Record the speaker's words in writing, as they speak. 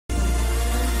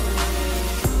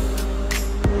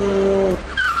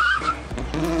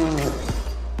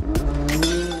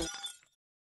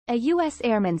A U.S.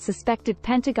 airman suspected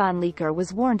Pentagon leaker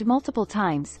was warned multiple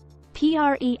times,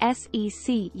 Presecutors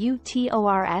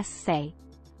say.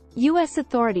 U.S.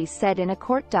 authorities said in a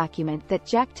court document that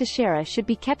Jack Teixeira should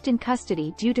be kept in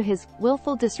custody due to his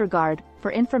willful disregard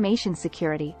for information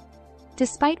security.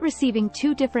 Despite receiving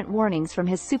 2 different warnings from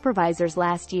his supervisors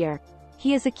last year,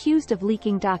 he is accused of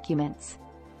leaking documents.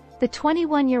 The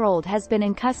 21-year-old has been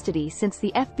in custody since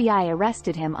the FBI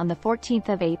arrested him on the 14th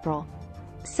of April.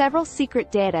 Several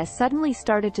secret data suddenly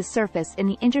started to surface in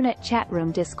the internet chat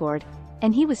room Discord,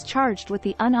 and he was charged with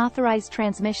the unauthorized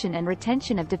transmission and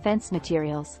retention of defense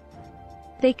materials.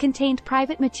 They contained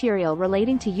private material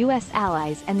relating to U.S.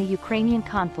 allies and the Ukrainian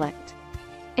conflict.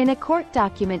 In a court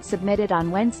document submitted on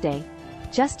Wednesday,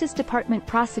 Justice Department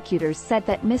prosecutors said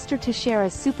that Mr.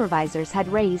 Teixeira's supervisors had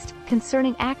raised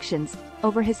concerning actions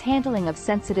over his handling of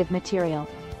sensitive material.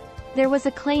 There was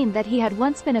a claim that he had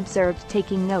once been observed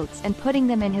taking notes and putting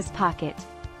them in his pocket.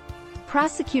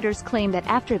 Prosecutors claim that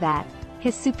after that,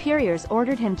 his superiors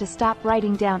ordered him to stop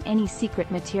writing down any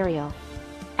secret material.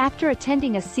 After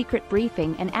attending a secret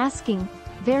briefing and asking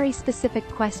very specific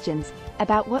questions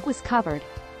about what was covered,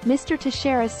 Mr.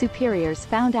 Teixeira's superiors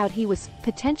found out he was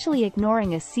potentially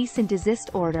ignoring a cease and desist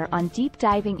order on deep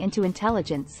diving into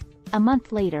intelligence. A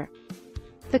month later,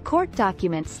 the court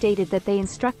document stated that they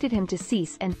instructed him to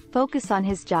cease and focus on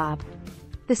his job.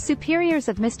 The superiors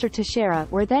of Mr. Teixeira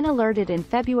were then alerted in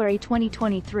February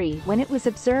 2023 when it was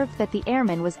observed that the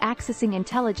airman was accessing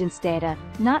intelligence data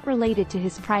not related to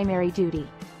his primary duty.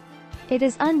 It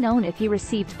is unknown if he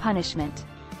received punishment.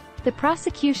 The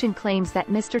prosecution claims that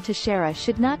Mr. Teixeira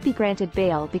should not be granted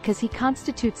bail because he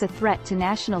constitutes a threat to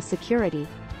national security,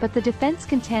 but the defense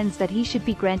contends that he should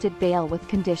be granted bail with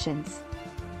conditions.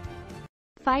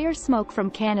 Fire smoke from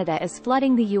Canada is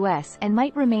flooding the U.S. and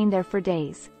might remain there for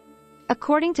days.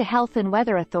 According to health and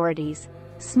weather authorities,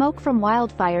 smoke from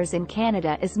wildfires in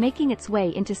Canada is making its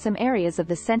way into some areas of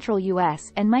the central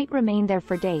U.S. and might remain there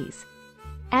for days.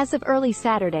 As of early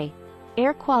Saturday,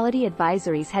 air quality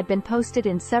advisories had been posted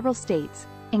in several states,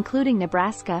 including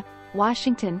Nebraska,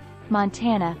 Washington,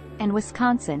 Montana, and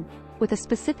Wisconsin, with a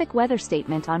specific weather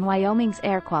statement on Wyoming's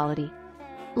air quality.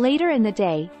 Later in the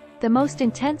day, the most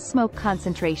intense smoke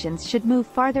concentrations should move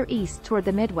farther east toward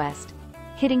the Midwest,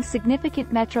 hitting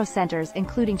significant metro centers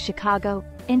including Chicago,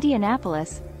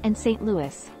 Indianapolis, and St.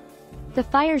 Louis. The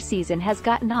fire season has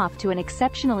gotten off to an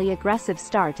exceptionally aggressive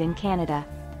start in Canada.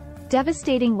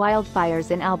 Devastating wildfires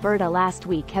in Alberta last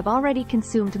week have already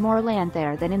consumed more land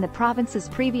there than in the province's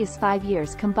previous 5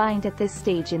 years combined at this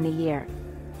stage in the year.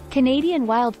 Canadian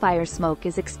wildfire smoke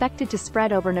is expected to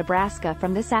spread over Nebraska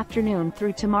from this afternoon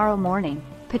through tomorrow morning,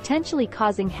 potentially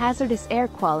causing hazardous air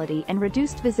quality and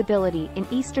reduced visibility in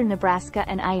eastern Nebraska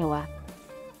and Iowa.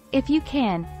 If you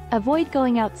can, avoid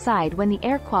going outside when the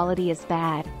air quality is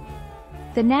bad.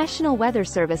 The National Weather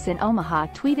Service in Omaha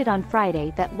tweeted on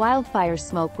Friday that wildfire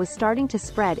smoke was starting to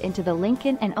spread into the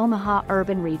Lincoln and Omaha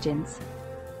urban regions.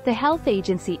 The health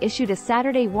agency issued a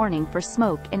Saturday warning for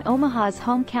smoke in Omaha's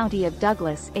home county of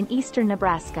Douglas in eastern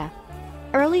Nebraska.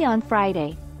 Early on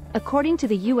Friday, according to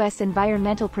the U.S.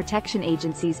 Environmental Protection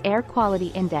Agency's Air Quality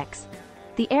Index,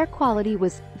 the air quality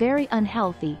was very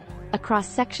unhealthy across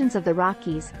sections of the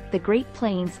Rockies, the Great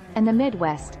Plains, and the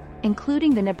Midwest,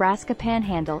 including the Nebraska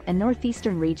Panhandle and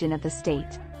northeastern region of the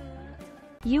state.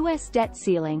 U.S. debt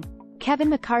ceiling, Kevin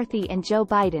McCarthy and Joe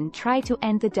Biden try to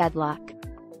end the deadlock.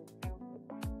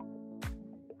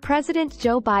 President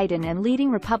Joe Biden and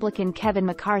leading Republican Kevin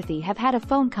McCarthy have had a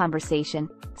phone conversation,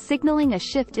 signaling a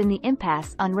shift in the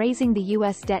impasse on raising the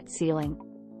U.S. debt ceiling.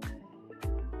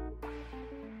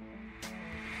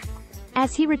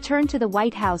 As he returned to the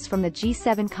White House from the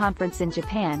G7 conference in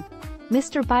Japan,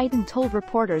 Mr. Biden told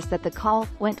reporters that the call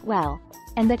went well,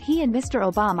 and that he and Mr.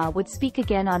 Obama would speak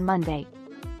again on Monday.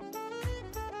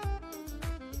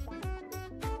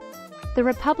 The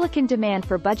Republican demand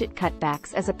for budget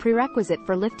cutbacks as a prerequisite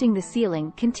for lifting the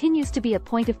ceiling continues to be a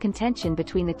point of contention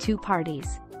between the two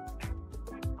parties.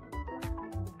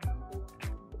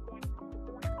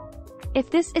 If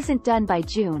this isn't done by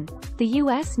June, the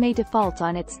U.S. may default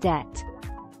on its debt.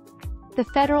 The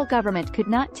federal government could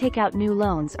not take out new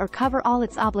loans or cover all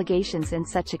its obligations in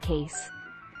such a case.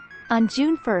 On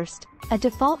June 1, a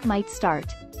default might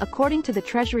start, according to the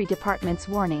Treasury Department's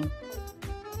warning.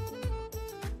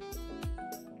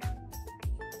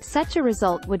 Such a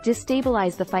result would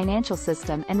destabilize the financial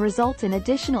system and result in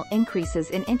additional increases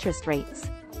in interest rates.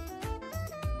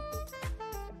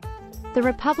 The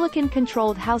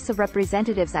Republican-controlled House of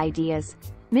Representatives' ideas,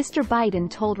 Mr. Biden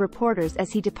told reporters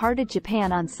as he departed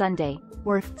Japan on Sunday,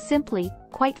 were, simply,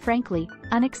 quite frankly,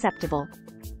 unacceptable.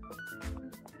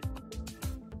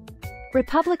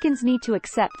 Republicans need to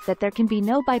accept that there can be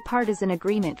no bipartisan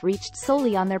agreement reached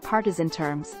solely on their partisan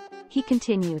terms, he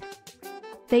continued.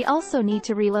 They also need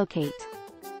to relocate.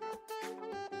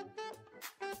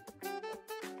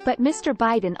 But Mr.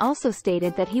 Biden also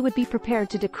stated that he would be prepared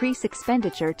to decrease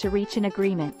expenditure to reach an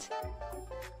agreement.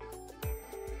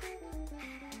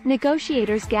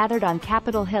 Negotiators gathered on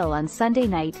Capitol Hill on Sunday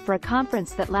night for a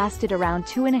conference that lasted around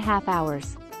 2.5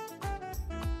 hours.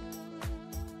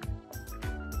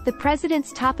 The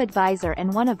president's top advisor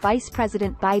and one of Vice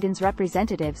President Biden's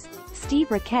representatives, Steve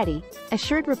Ricchetti,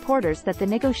 assured reporters that the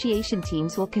negotiation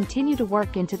teams will continue to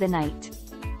work into the night.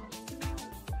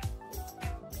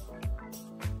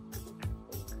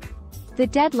 The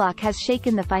deadlock has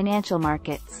shaken the financial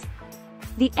markets.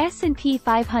 The S&P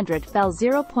 500 fell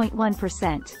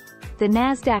 0.1%, the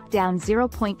Nasdaq down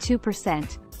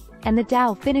 0.2%, and the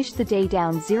Dow finished the day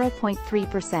down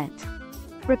 0.3%.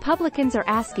 Republicans are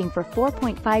asking for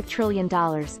 $4.5 trillion,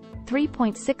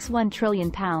 £3.61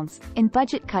 trillion, in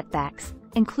budget cutbacks,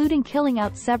 including killing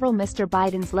out several Mr.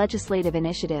 Biden's legislative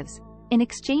initiatives, in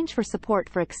exchange for support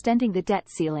for extending the debt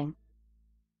ceiling.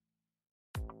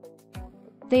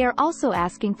 They are also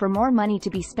asking for more money to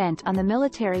be spent on the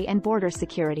military and border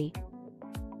security.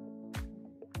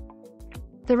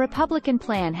 The Republican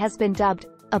plan has been dubbed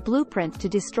a blueprint to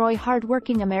destroy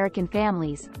hard-working American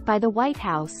families by the White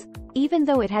House, even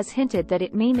though it has hinted that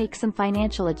it may make some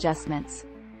financial adjustments.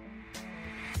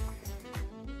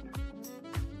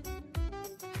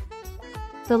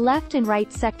 The left and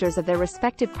right sectors of their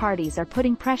respective parties are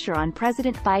putting pressure on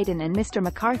President Biden and Mr.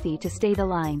 McCarthy to stay the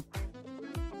line.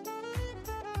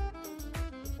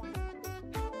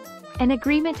 An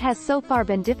agreement has so far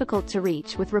been difficult to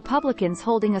reach, with Republicans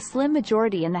holding a slim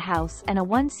majority in the House and a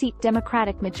one-seat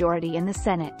Democratic majority in the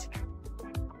Senate.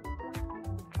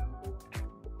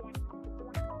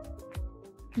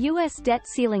 U.S. debt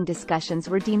ceiling discussions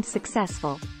were deemed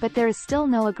successful, but there is still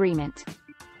no agreement.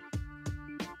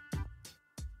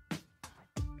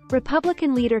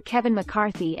 Republican leader Kevin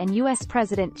McCarthy and U.S.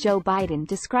 President Joe Biden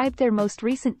described their most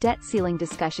recent debt ceiling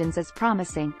discussions as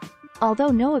promising, although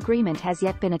no agreement has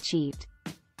yet been achieved.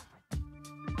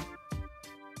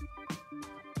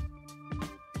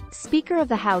 Speaker of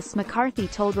the House McCarthy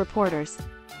told reporters,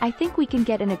 "I think we can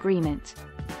get an agreement."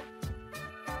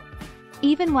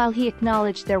 Even while he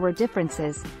acknowledged there were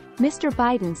differences, Mr.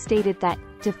 Biden stated that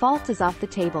default is off the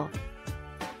table.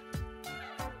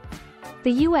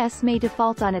 The U.S. may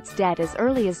default on its debt as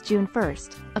early as June 1,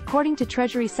 according to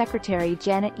Treasury Secretary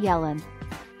Janet Yellen.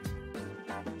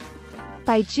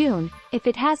 By June, if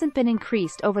it hasn't been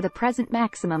increased over the present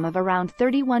maximum of around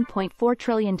 $31.4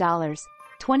 trillion,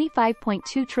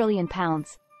 £25.2 trillion,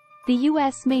 the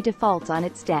U.S. may default on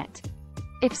its debt.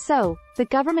 If so, the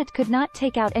government could not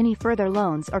take out any further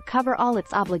loans or cover all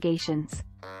its obligations.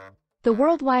 The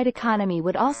worldwide economy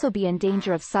would also be in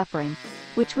danger of suffering,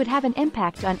 which would have an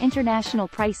impact on international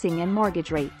pricing and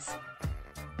mortgage rates.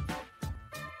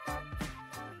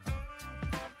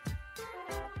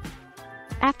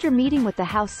 After meeting with the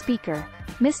House Speaker,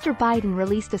 Mr. Biden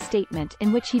released a statement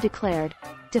in which he declared,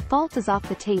 "Default is off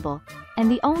the table, and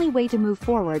the only way to move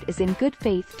forward is in good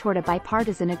faith toward a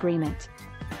bipartisan agreement."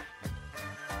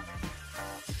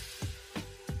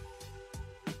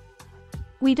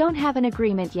 "We don't have an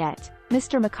agreement yet,"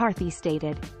 Mr. McCarthy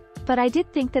stated. "But I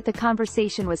did think that the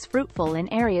conversation was fruitful in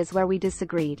areas where we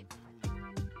disagreed."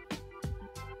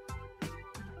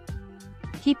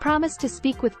 He promised to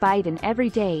speak with Biden every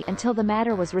day until the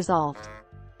matter was resolved.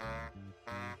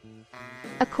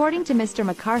 According to Mr.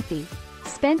 McCarthy,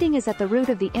 spending is at the root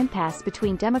of the impasse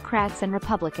between Democrats and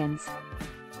Republicans.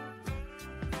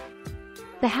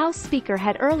 The House Speaker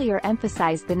had earlier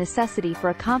emphasized the necessity for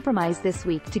a compromise this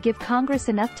week to give Congress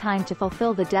enough time to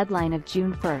fulfill the deadline of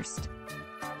June 1.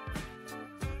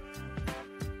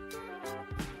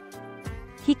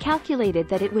 He calculated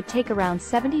that it would take around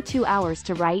 72 hours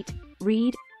to write,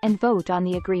 read, and vote on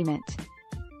the agreement.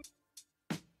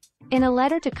 In a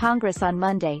letter to Congress on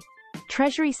Monday,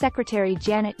 Treasury Secretary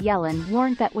Janet Yellen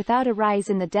warned that without a rise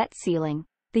in the debt ceiling,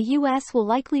 the U.S. will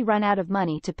likely run out of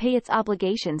money to pay its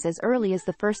obligations as early as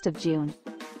the 1st of June.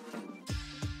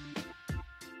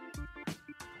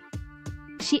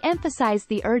 She emphasized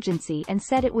the urgency and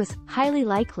said it was highly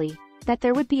likely that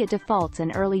there would be a default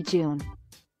in early June.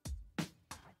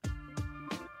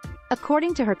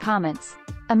 According to her comments,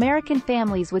 American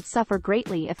families would suffer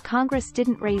greatly if Congress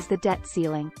didn't raise the debt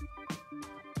ceiling.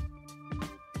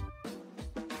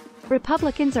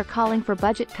 Republicans are calling for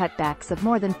budget cutbacks of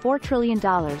more than $4 trillion,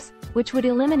 which would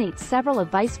eliminate several of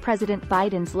Vice President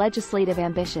Biden's legislative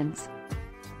ambitions.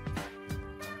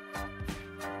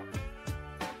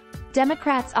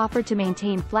 Democrats offered to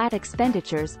maintain flat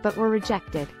expenditures but were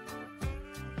rejected.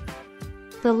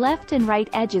 The left and right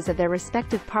edges of their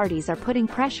respective parties are putting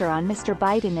pressure on Mr.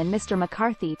 Biden and Mr.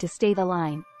 McCarthy to stay the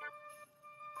line.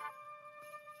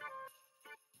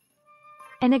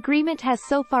 An agreement has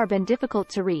so far been difficult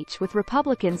to reach, with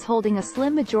Republicans holding a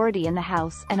slim majority in the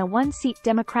House and a one-seat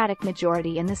Democratic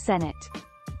majority in the Senate.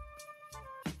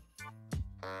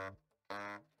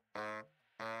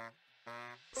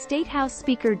 State House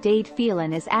Speaker Dade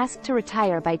Phelan is asked to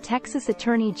retire by Texas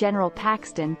Attorney General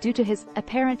Paxton due to his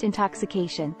apparent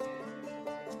intoxication.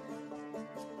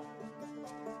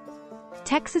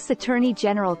 Texas Attorney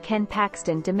General Ken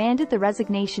Paxton demanded the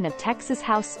resignation of Texas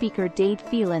House Speaker Dade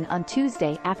Phelan on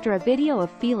Tuesday after a video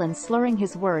of Phelan slurring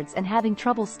his words and having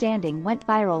trouble standing went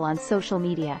viral on social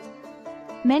media.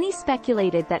 Many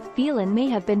speculated that Phelan may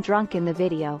have been drunk in the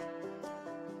video.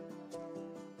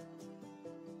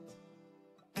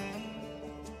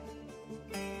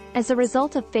 As a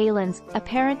result of Phelan's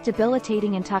apparent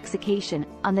debilitating intoxication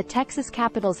on the Texas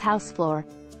Capitol's House floor,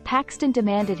 Paxton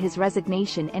demanded his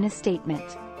resignation in a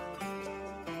statement.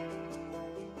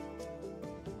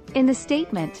 In the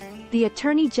statement, the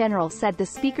Attorney General said the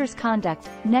Speaker's conduct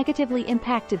negatively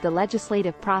impacted the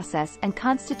legislative process and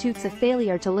constitutes a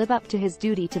failure to live up to his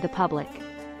duty to the public.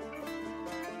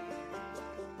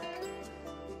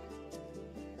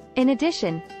 In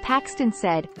addition, Paxton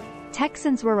said,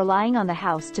 Texans were relying on the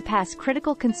House to pass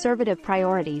critical conservative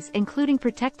priorities, including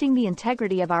protecting the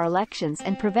integrity of our elections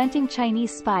and preventing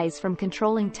Chinese spies from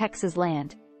controlling Texas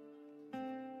land.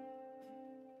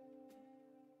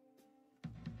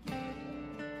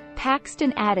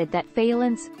 Paxton added that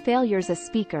Phelan's failures as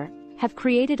Speaker have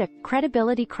created a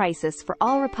credibility crisis for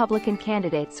all Republican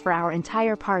candidates for our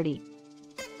entire party.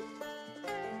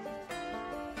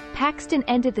 Paxton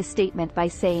ended the statement by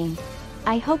saying,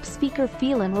 I hope Speaker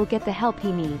Phelan will get the help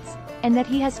he needs, and that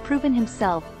he has proven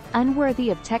himself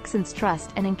unworthy of Texans' trust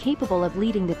and incapable of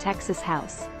leading the Texas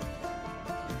House.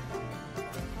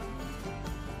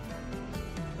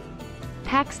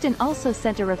 Paxton also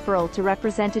sent a referral to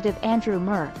Representative Andrew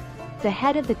Murr, the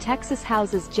head of the Texas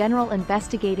House's General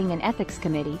Investigating and Ethics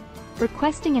Committee,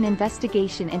 requesting an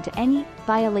investigation into any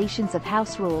violations of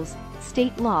House rules,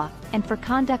 state law, and for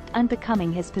conduct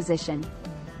unbecoming his position.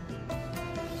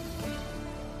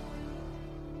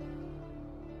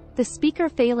 The Speaker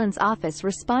Phelan's office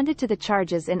responded to the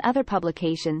charges in other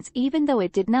publications even though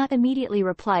it did not immediately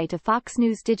reply to Fox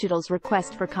News Digital's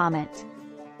request for comment.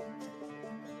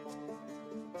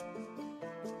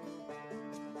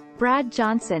 Brad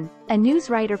Johnson, a news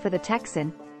writer for The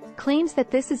Texan, claims that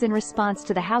this is in response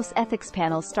to the House Ethics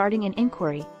Panel starting an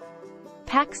inquiry.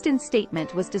 Paxton's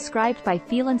statement was described by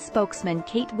Phelan spokesman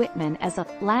Kate Whitman as a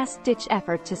last-ditch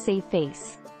effort to save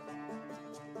face.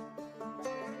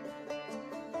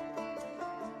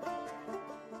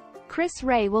 Chris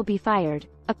Wray will be fired,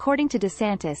 according to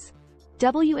DeSantis.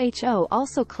 WHO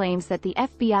also claims that the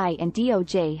FBI and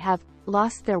DOJ have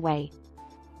lost their way.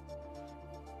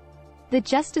 The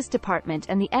Justice Department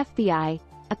and the FBI,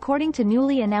 according to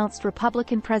newly announced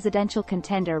Republican presidential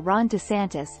contender Ron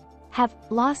DeSantis, have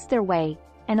lost their way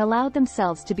and allowed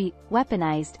themselves to be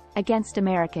weaponized against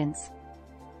Americans.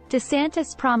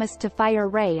 DeSantis promised to fire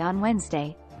Wray on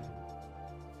Wednesday.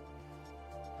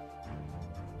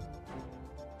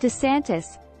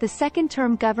 DeSantis, the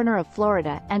second-term governor of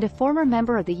Florida and a former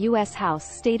member of the U.S. House,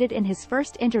 stated in his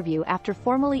first interview after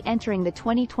formally entering the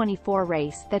 2024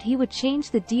 race that he would change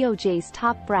the DOJ's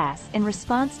top brass in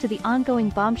response to the ongoing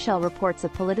bombshell reports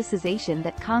of politicization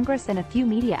that Congress and a few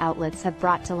media outlets have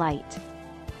brought to light.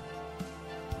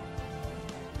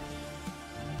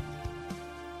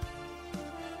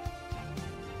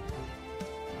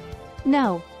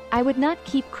 No, I would not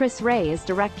keep Chris Wray as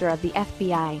director of the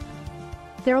FBI.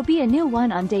 There'll be a new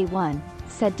one on day one,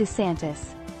 said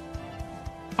DeSantis.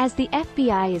 As the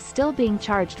FBI is still being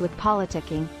charged with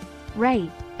politicking, Wray,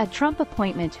 a Trump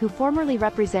appointment who formerly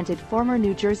represented former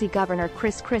New Jersey Governor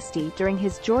Chris Christie during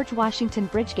his George Washington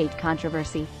Bridgegate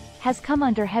controversy, has come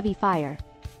under heavy fire.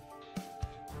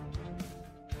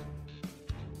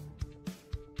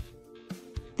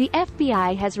 The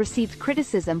FBI has received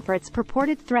criticism for its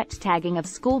purported threat tagging of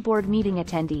school board meeting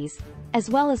attendees, as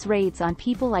well as raids on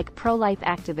people like pro-life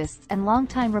activists and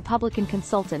longtime Republican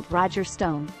consultant Roger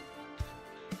Stone.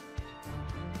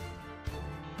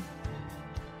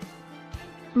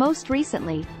 Most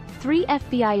recently, 3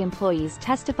 FBI employees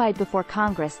testified before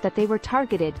Congress that they were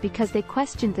targeted because they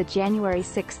questioned the January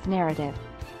 6th narrative.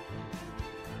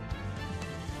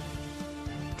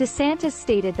 DeSantis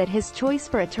stated that his choice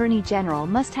for Attorney General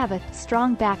must have a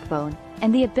strong backbone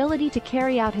and the ability to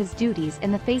carry out his duties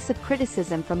in the face of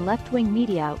criticism from left-wing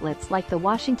media outlets like the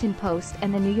Washington Post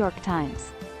and the New York Times.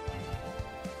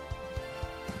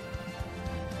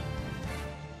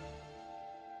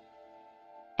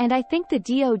 And I think the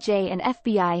DOJ and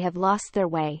FBI have lost their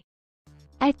way.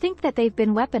 I think that they've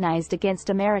been weaponized against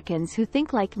Americans who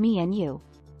think like me and you.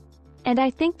 And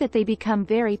I think that they become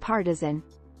very partisan.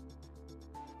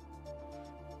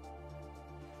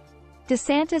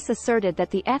 DeSantis asserted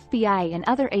that the FBI and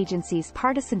other agencies'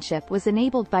 partisanship was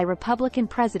enabled by Republican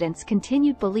presidents'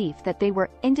 continued belief that they were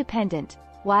independent,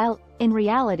 while, in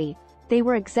reality, they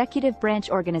were executive branch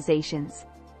organizations.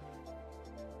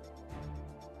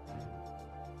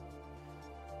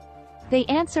 They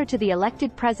answer to the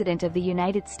elected President of the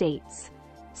United States.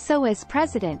 So as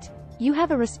President, you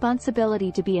have a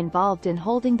responsibility to be involved in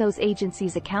holding those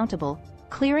agencies accountable,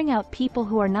 clearing out people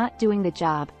who are not doing the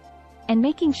job, and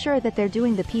making sure that they're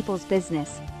doing the people's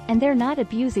business, and they're not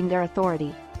abusing their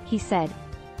authority, he said.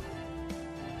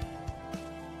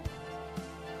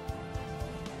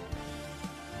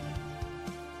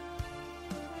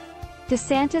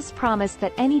 DeSantis promised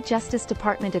that any Justice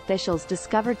Department officials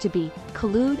discovered to be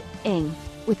colluding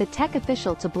with a tech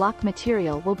official to block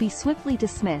material will be swiftly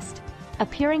dismissed,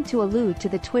 appearing to allude to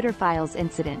the Twitter Files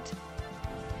incident.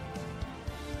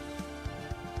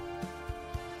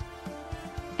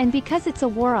 And because it's a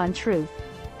war on truth,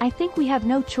 I think we have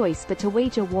no choice but to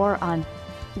wage a war on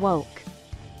woke.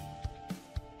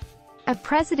 A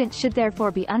president should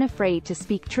therefore be unafraid to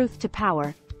speak truth to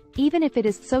power, even if it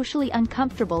is socially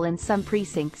uncomfortable in some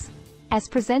precincts, as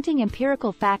presenting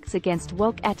empirical facts against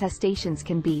woke attestations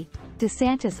can be,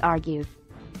 DeSantis argued.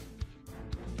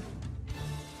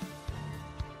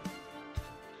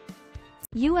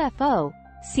 UFO,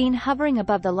 seen hovering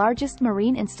above the largest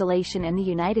marine installation in the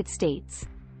United States.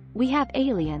 We have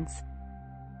aliens.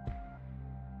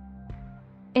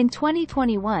 In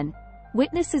 2021,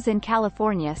 witnesses in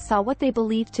California saw what they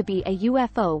believed to be a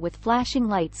UFO with flashing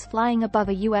lights flying above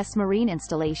a U.S. marine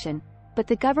installation, but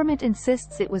the government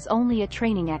insists it was only a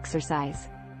training exercise.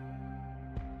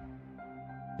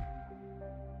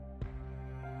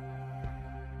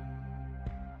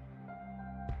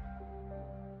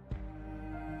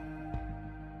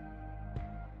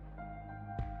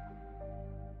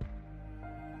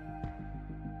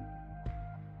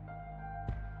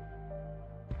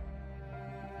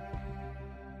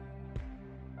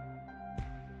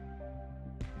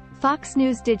 Fox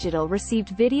News Digital received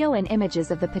video and images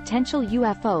of the potential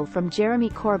UFO from Jeremy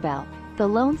Corbell, the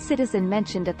lone citizen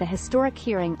mentioned at the historic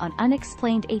hearing on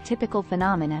unexplained atypical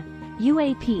phenomena,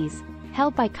 UAPs,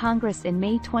 held by Congress in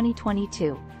May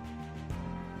 2022.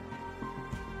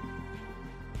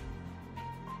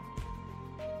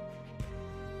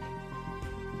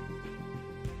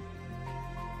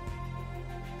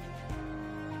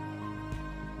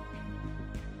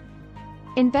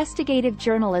 Investigative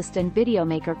journalist and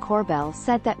videomaker Corbell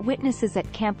said that witnesses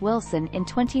at Camp Wilson in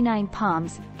 29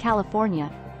 Palms,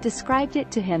 California, described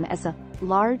it to him as a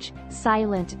large,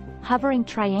 silent, hovering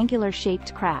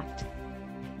triangular-shaped craft.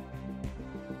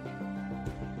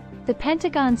 The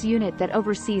Pentagon's unit that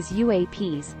oversees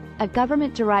UAPs, a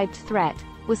government-derived threat,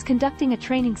 was conducting a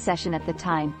training session at the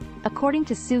time, according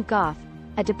to Sue Goff,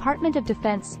 a Department of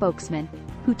Defense spokesman,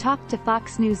 who talked to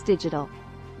Fox News Digital.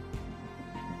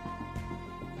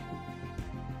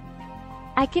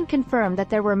 I can confirm that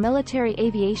there were military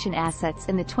aviation assets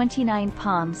in the 29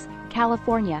 Palms,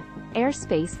 California,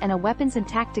 airspace and a weapons and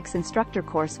tactics instructor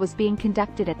course was being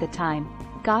conducted at the time,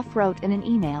 Goff wrote in an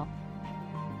email.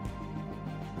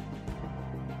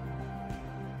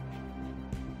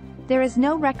 There is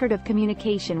no record of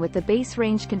communication with the base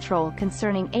range control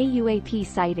concerning a UAP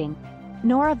sighting,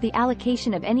 nor of the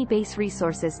allocation of any base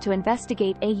resources to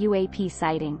investigate a UAP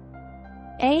sighting.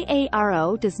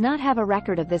 AARO does not have a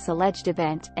record of this alleged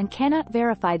event and cannot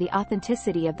verify the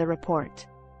authenticity of the report.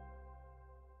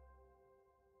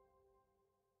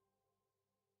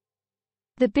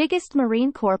 The biggest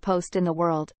Marine Corps post in the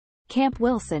world, Camp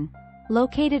Wilson,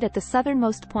 located at the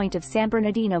southernmost point of San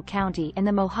Bernardino County in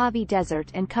the Mojave Desert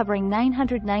and covering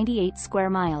 998 square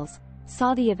miles,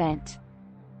 saw the event.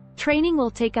 Training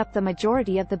will take up the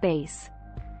majority of the base.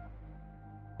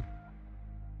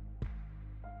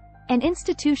 An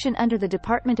institution under the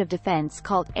Department of Defense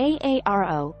called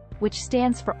AARO, which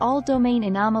stands for All Domain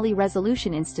Anomaly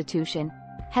Resolution Institution,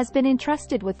 has been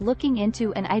entrusted with looking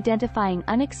into and identifying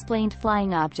unexplained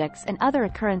flying objects and other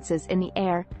occurrences in the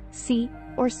air, sea,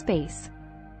 or space.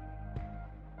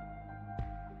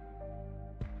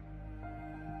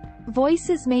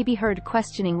 Voices may be heard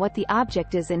questioning what the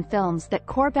object is in films that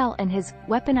Corbell and his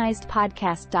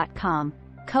weaponizedpodcast.com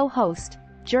co-host,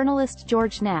 journalist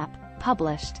George Knapp,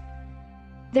 published.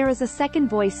 There is a second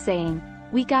voice saying,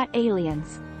 "We got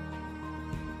aliens."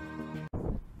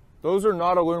 Those are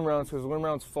not aluminum rounds because aluminum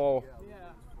rounds fall.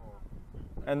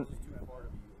 And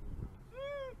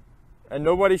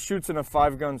nobody shoots in a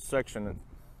 5-gun section.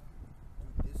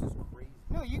 This is crazy.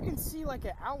 No, you can see like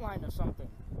an outline of something.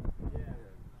 Yeah.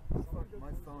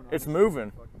 My phone. It's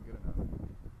moving. Take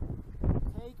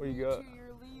what me you got? to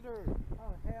your leader.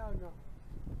 Oh hell no.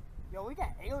 Yo, we got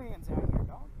aliens out here,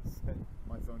 dog.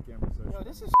 My phone camera says. Yo,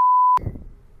 this is.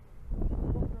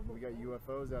 We got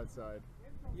UFOs outside.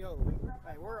 Yo,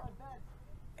 hey,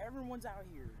 everyone's out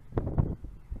here.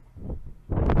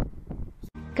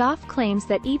 Goff claims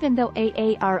that even though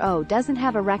AARO doesn't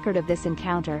have a record of this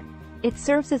encounter, it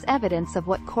serves as evidence of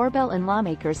what Corbell and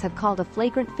lawmakers have called a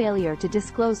flagrant failure to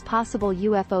disclose possible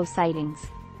UFO sightings.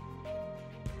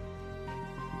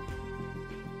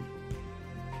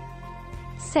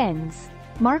 Sens.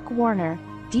 Mark Warner,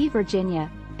 D.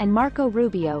 Virginia, and Marco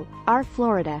Rubio, R.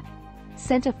 Florida,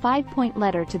 sent a 5-point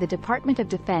letter to the Department of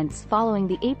Defense following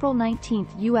the April 19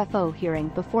 UFO hearing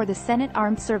before the Senate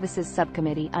Armed Services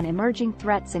Subcommittee on Emerging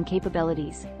Threats and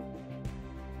Capabilities.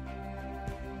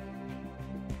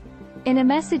 In a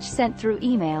message sent through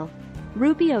email,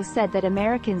 Rubio said that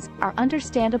Americans are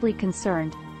understandably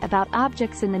concerned about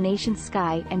objects in the nation's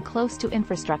sky and close to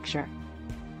infrastructure.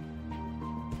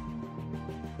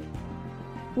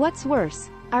 What's worse,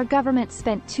 our government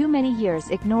spent too many years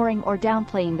ignoring or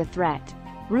downplaying the threat,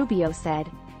 Rubio said.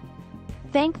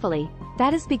 Thankfully,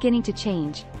 that is beginning to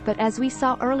change, but as we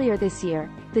saw earlier this year,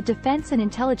 the defense and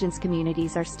intelligence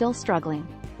communities are still struggling.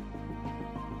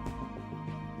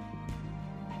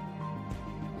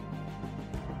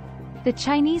 The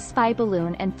Chinese spy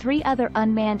balloon and 3 other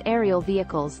unmanned aerial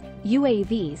vehicles,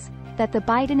 UAVs, that the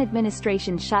Biden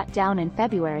administration shot down in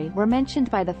February were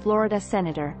mentioned by the Florida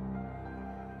senator.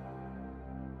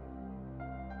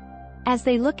 As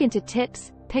they look into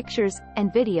tips, pictures,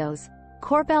 and videos,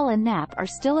 Corbell and Knapp are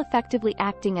still effectively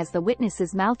acting as the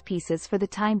witnesses' mouthpieces for the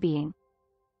time being.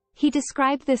 He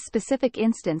described this specific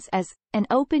instance as an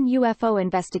open UFO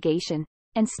investigation,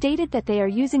 and stated that they are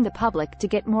using the public to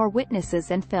get more witnesses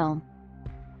and film.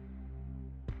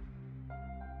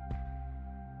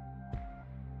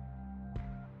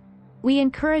 We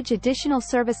encourage additional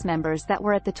service members that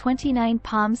were at the 29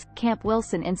 Palms Camp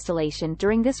Wilson installation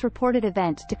during this reported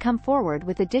event to come forward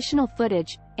with additional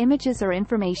footage, images or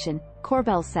information,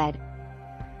 Corbell said.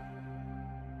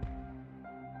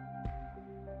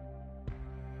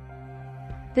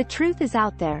 The truth is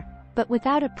out there, but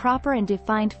without a proper and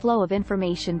defined flow of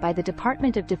information by the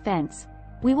Department of Defense,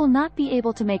 we will not be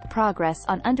able to make progress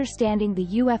on understanding the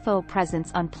UFO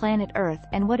presence on planet Earth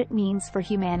and what it means for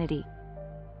humanity.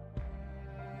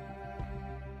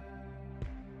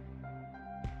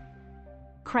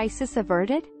 Crisis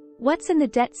averted? What's in the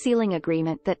debt ceiling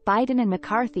agreement that Biden and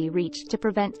McCarthy reached to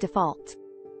prevent default?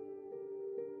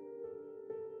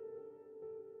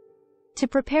 To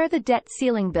prepare the debt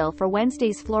ceiling bill for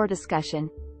Wednesday's floor discussion,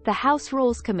 the House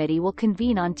Rules Committee will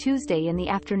convene on Tuesday in the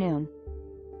afternoon.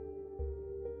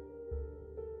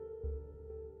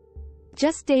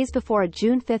 Just days before a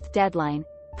June 5 deadline,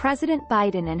 President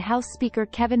Biden and House Speaker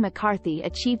Kevin McCarthy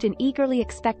achieved an eagerly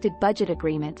expected budget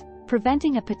agreement,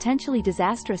 preventing a potentially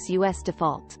disastrous U.S.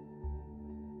 default.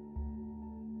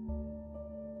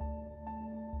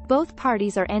 Both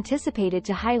parties are anticipated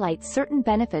to highlight certain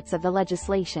benefits of the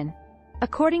legislation.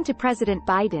 According to President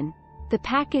Biden, the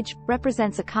package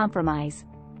represents a compromise,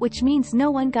 which means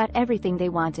no one got everything they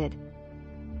wanted.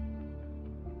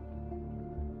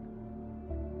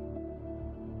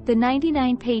 The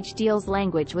 99-page deal's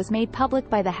language was made public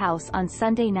by the House on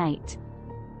Sunday night.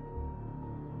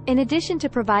 In addition to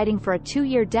providing for a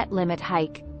 2-year debt limit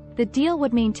hike, the deal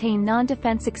would maintain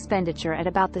non-defense expenditure at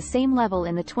about the same level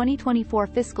in the 2024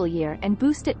 fiscal year and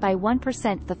boost it by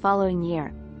 1% the following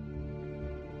year.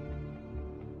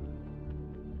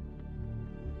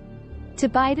 To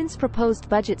Biden's proposed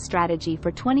budget strategy for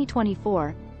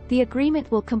 2024, the agreement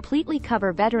will completely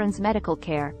cover veterans' medical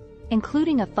care,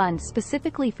 including a fund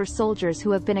specifically for soldiers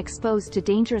who have been exposed to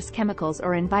dangerous chemicals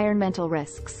or environmental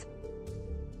risks.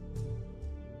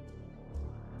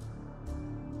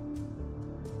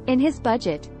 In his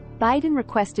budget, Biden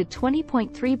requested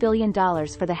 $20.3 billion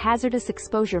for the Hazardous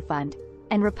Exposure Fund,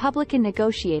 and Republican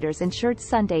negotiators ensured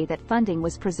Sunday that funding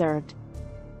was preserved.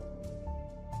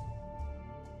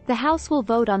 The House will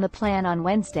vote on the plan on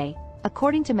Wednesday,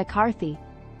 according to McCarthy,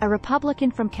 a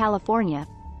Republican from California,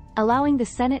 allowing the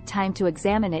Senate time to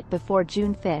examine it before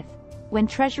June 5. when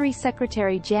Treasury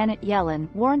Secretary Janet Yellen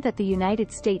warned that the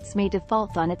United States may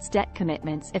default on its debt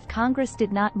commitments if Congress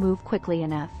did not move quickly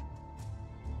enough.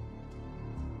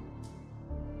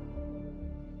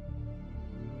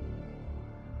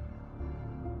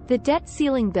 The debt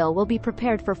ceiling bill will be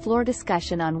prepared for floor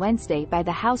discussion on Wednesday by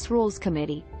the House Rules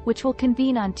Committee, which will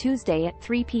convene on Tuesday at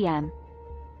 3 p.m.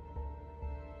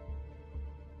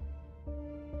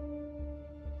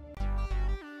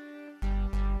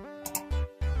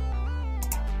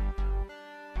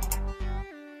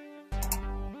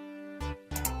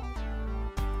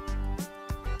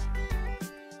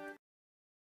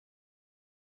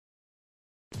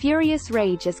 Furious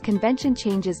rage as convention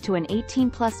changes to an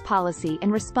 18-plus policy in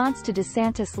response to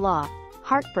DeSantis' law.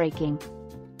 Heartbreaking.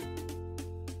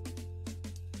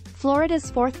 Florida's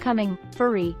forthcoming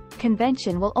furry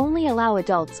convention will only allow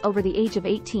adults over the age of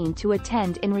 18 to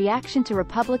attend in reaction to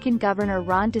Republican Governor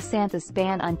Ron DeSantis'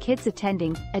 ban on kids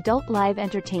attending adult live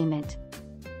entertainment.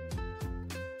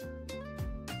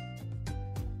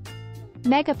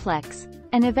 Megaplex,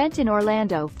 an event in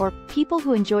Orlando for people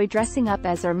who enjoy dressing up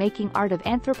as or making art of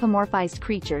anthropomorphized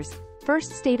creatures,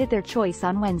 first stated their choice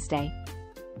on Wednesday.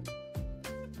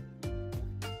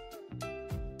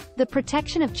 The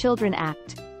Protection of Children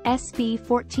Act, SB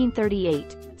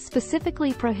 1438,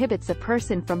 specifically prohibits a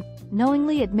person from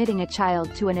knowingly admitting a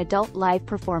child to an adult live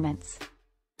performance.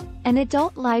 An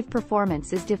adult live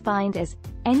performance is defined as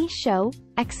any show,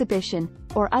 exhibition,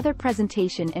 or other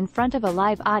presentation in front of a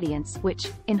live audience which,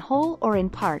 in whole or in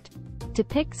part,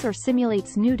 depicts or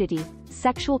simulates nudity,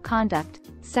 sexual conduct,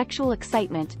 sexual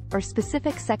excitement, or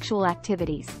specific sexual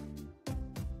activities.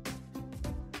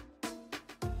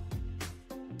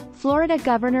 Florida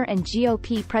Governor and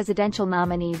GOP presidential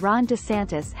nominee Ron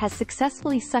DeSantis has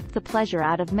successfully sucked the pleasure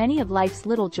out of many of life's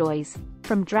little joys,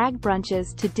 from drag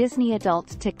brunches to Disney adult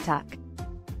TikTok.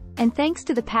 And thanks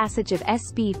to the passage of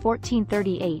SB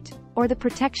 1438, or the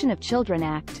Protection of Children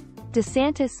Act,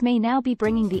 DeSantis may now be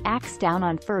bringing the axe down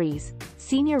on furries,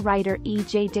 senior writer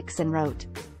E.J. Dixon wrote.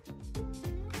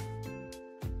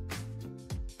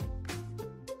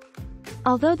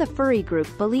 Although the furry group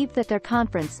believed that their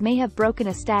conference may have broken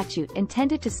a statute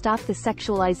intended to stop the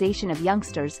sexualization of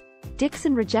youngsters,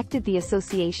 Dixon rejected the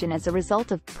association as a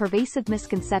result of pervasive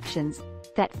misconceptions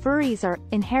that furries are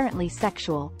inherently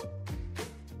sexual.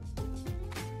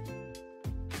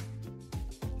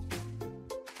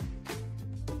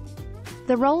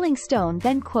 The Rolling Stone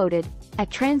then quoted a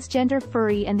transgender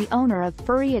furry and the owner of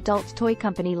furry adult toy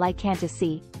company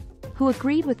Lycantasy, who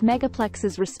agreed with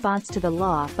Megaplex's response to the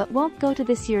law but won't go to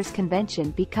this year's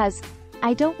convention because,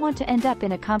 "I don't want to end up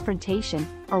in a confrontation,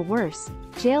 or worse,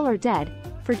 jail or dead,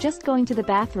 for just going to the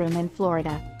bathroom in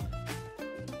Florida."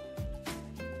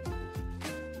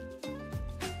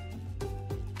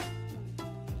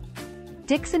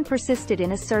 Dixon persisted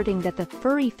in asserting that the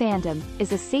furry fandom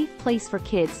is a safe place for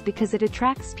kids because it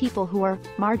attracts people who are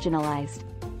marginalized.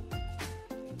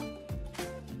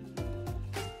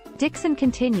 Dixon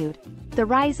continued, "The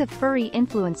rise of furry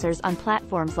influencers on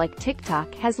platforms like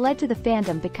TikTok has led to the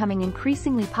fandom becoming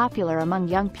increasingly popular among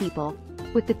young people,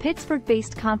 with the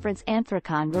Pittsburgh-based conference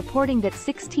Anthrocon reporting that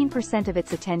 16% of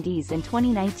its attendees in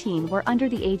 2019 were under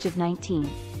the age of 19.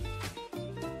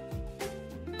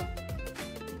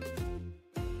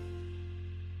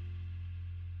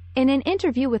 In an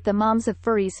interview with the Moms of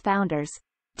Furries founders,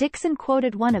 Dixon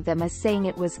quoted one of them as saying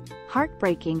it was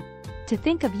heartbreaking to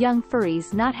think of young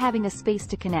furries not having a space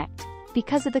to connect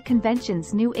because of the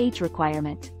convention's new age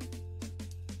requirement.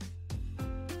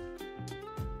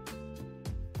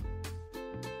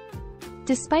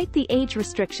 Despite the age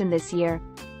restriction this year,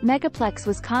 Megaplex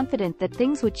was confident that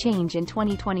things would change in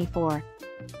 2024.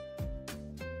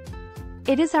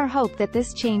 "It is our hope that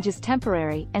this change is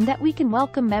temporary and that we can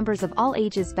welcome members of all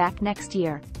ages back next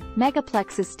year,"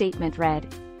 Megaplex's statement read.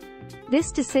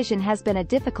 "This decision has been a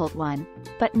difficult one,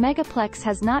 but Megaplex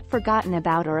has not forgotten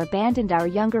about or abandoned our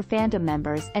younger fandom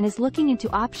members and is looking into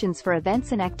options for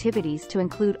events and activities to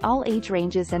include all age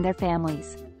ranges and their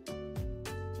families."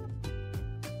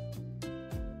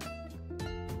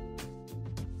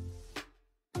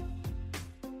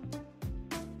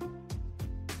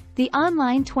 The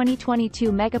online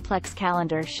 2022 Megaplex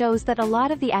calendar shows that a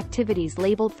lot of the activities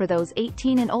labeled for those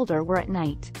 18 and older were at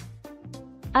night.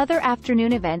 Other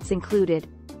afternoon events included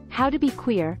How to Be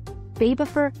Queer,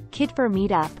 Babafur, Kidfur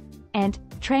Meetup, and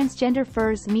Transgender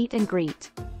Furs Meet and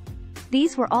Greet.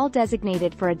 These were all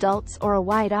designated for adults or a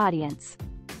wide audience.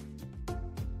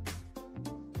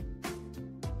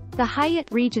 The Hyatt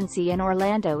Regency in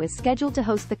Orlando is scheduled to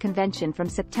host the convention from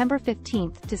September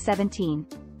 15 to 17.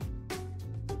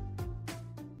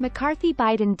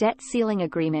 McCarthy-Biden debt ceiling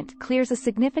agreement clears a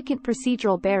significant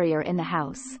procedural barrier in the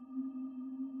House.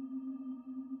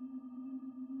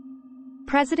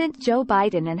 President Joe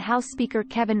Biden and House Speaker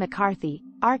Kevin McCarthy,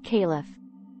 R. Caliph,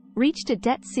 reached a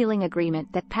debt ceiling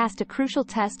agreement that passed a crucial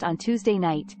test on Tuesday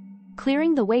night,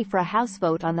 clearing the way for a House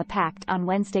vote on the pact on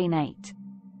Wednesday night.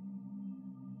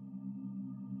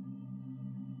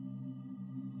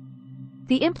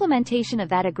 The implementation of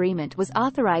that agreement was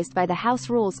authorized by the House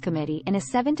Rules Committee in a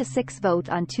 7-6 vote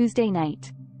on Tuesday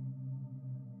night.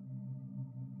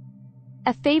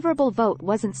 A favorable vote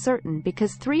wasn't certain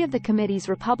because 3 of the committee's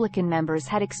Republican members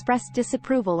had expressed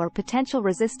disapproval or potential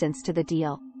resistance to the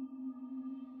deal.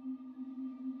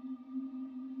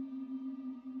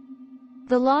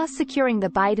 The law securing the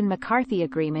Biden-McCarthy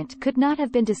agreement could not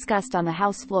have been discussed on the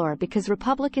House floor because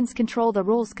Republicans control the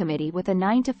Rules Committee with a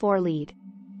 9-4 lead.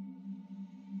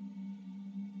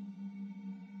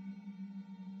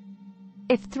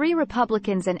 If 3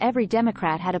 Republicans and every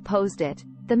Democrat had opposed it,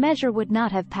 the measure would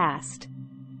not have passed.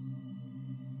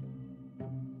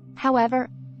 However,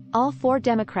 all 4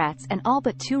 Democrats and all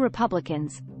but 2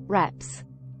 Republicans, Reps.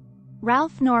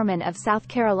 Ralph Norman of South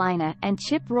Carolina and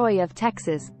Chip Roy of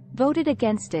Texas, voted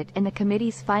against it in the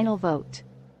committee's final vote.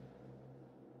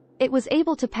 It was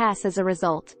able to pass as a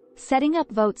result, setting up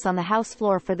votes on the House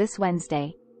floor for this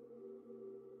Wednesday.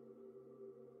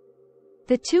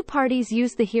 The 2 parties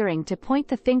used the hearing to point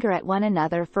the finger at one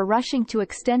another for rushing to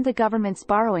extend the government's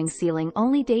borrowing ceiling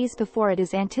only days before it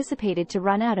is anticipated to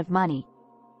run out of money,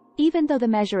 even though the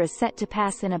measure is set to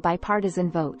pass in a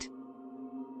bipartisan vote.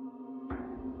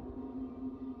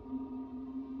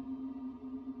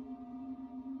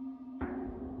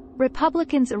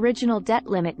 Republicans' original debt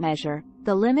limit measure,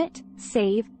 the Limit,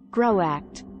 Save, Grow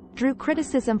Act, drew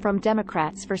criticism from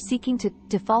Democrats for seeking to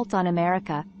default on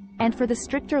America, and for the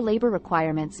stricter labor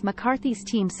requirements McCarthy's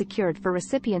team secured for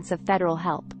recipients of federal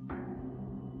help.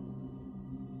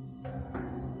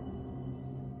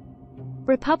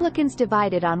 Republicans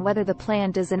divided on whether the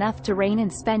plan does enough to rein in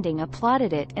spending,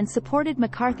 applauded it, and supported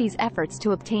McCarthy's efforts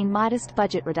to obtain modest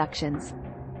budget reductions.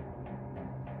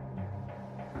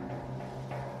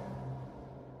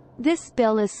 "This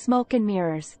bill is smoke and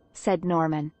mirrors," said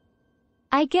Norman.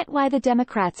 "I get why the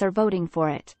Democrats are voting for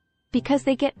it. Because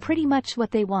they get pretty much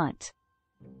what they want."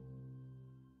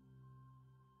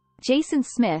 Jason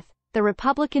Smith, the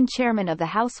Republican chairman of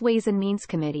the House Ways and Means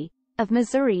Committee, of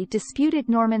Missouri, disputed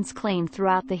Norman's claim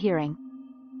throughout the hearing.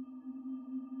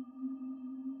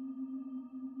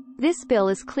 "This bill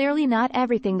is clearly not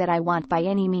everything that I want by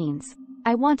any means.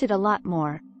 I wanted a lot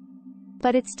more.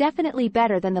 But it's definitely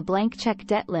better than the blank check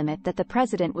debt limit that the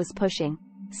president was pushing,"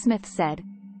 Smith said.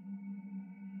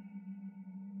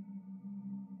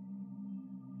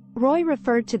 Roy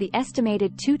referred to the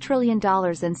estimated $2 trillion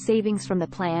in savings from the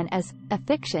plan as a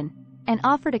fiction, and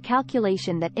offered a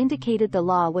calculation that indicated the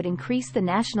law would increase the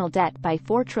national debt by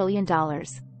 $4 trillion.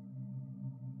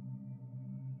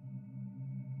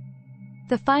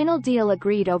 The final deal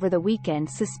agreed over the weekend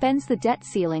suspends the debt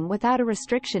ceiling without a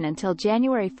restriction until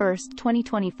January 1,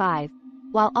 2025,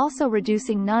 while also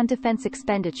reducing non-defense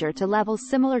expenditure to levels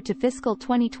similar to fiscal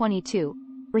 2022,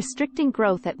 restricting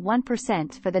growth at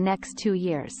 1% for the next 2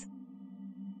 years.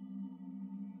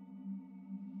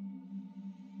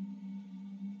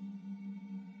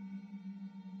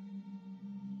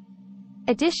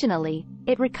 Additionally,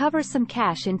 it recovers some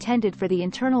cash intended for the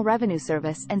Internal Revenue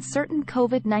Service and certain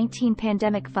COVID-19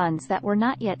 pandemic funds that were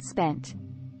not yet spent.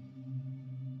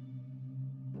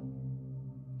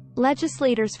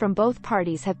 Legislators from both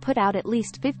parties have put out at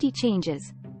least 50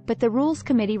 changes, but the Rules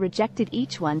Committee rejected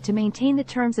each one to maintain the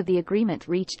terms of the agreement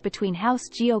reached between House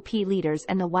GOP leaders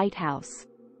and the White House.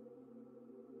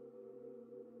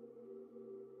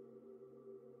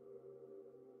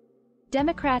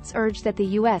 Democrats urge that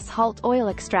the U.S. halt oil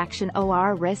extraction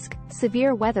or risk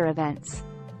severe weather events.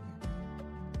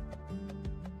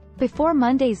 Before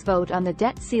Monday's vote on the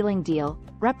debt ceiling deal,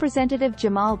 Representative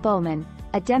Jamal Bowman,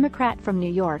 a Democrat from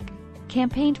New York,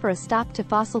 campaigned for a stop to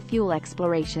fossil fuel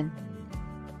exploration.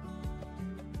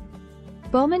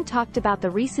 Bowman talked about the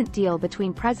recent deal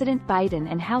between President Biden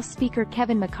and House Speaker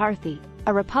Kevin McCarthy,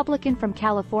 a Republican from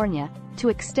California, to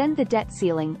extend the debt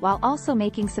ceiling while also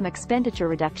making some expenditure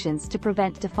reductions to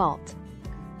prevent default.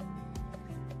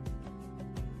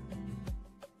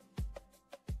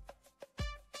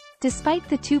 Despite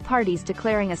the 2 parties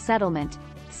declaring a settlement,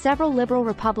 several liberal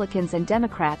Republicans and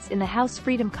Democrats in the House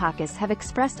Freedom Caucus have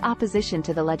expressed opposition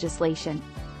to the legislation.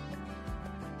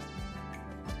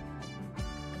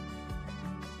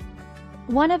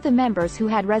 One of the members who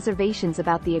had reservations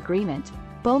about the agreement,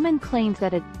 Bowman claimed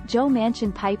that a Joe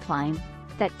Manchin pipeline,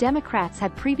 that Democrats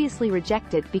had previously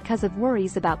rejected because of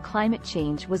worries about climate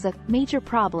change was a major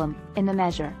problem in the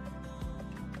measure.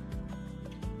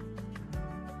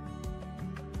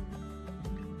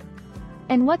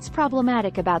 And what's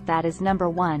problematic about that is number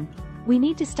 1, we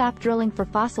need to stop drilling for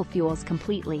fossil fuels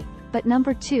completely, but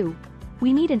number 2,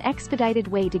 we need an expedited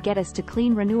way to get us to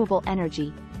clean renewable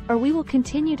energy, or we will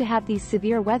continue to have these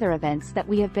severe weather events that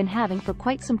we have been having for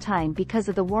quite some time because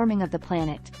of the warming of the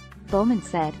planet, Bowman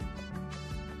said.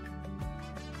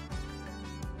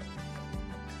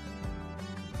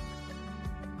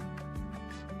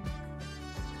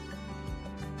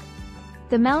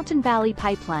 The Mountain Valley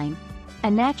Pipeline,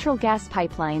 a natural gas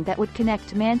pipeline that would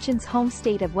connect Manchin's home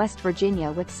state of West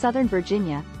Virginia with Southern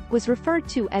Virginia, was referred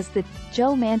to as the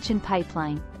Joe Manchin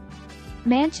Pipeline.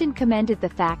 Manchin commended the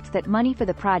fact that money for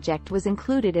the project was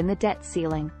included in the debt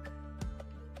ceiling.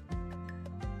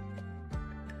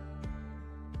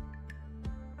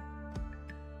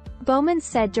 Bowman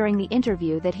said during the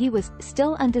interview that he was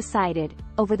still undecided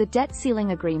over the debt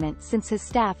ceiling agreement since his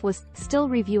staff was still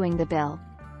reviewing the bill.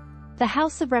 The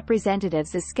House of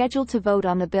Representatives is scheduled to vote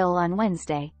on the bill on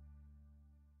Wednesday.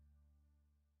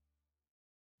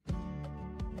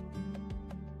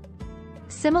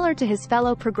 Similar to his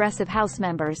fellow progressive House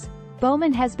members,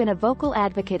 Bowman has been a vocal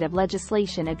advocate of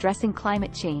legislation addressing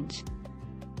climate change.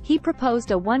 He proposed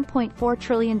a $1.4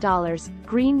 trillion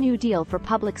Green New Deal for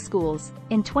public schools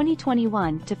in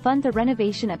 2021 to fund the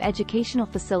renovation of educational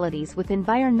facilities with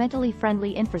environmentally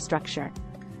friendly infrastructure.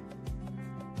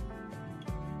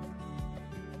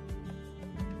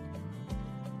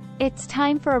 It's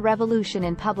time for a revolution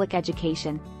in public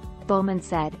education, Bowman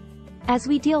said. As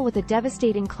we deal with a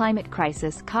devastating climate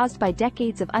crisis caused by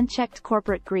decades of unchecked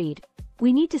corporate greed,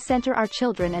 we need to center our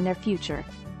children and their future.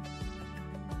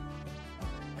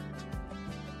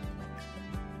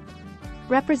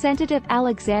 Representative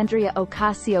Alexandria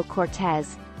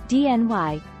Ocasio-Cortez,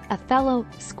 DNY, a fellow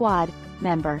Squad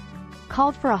member,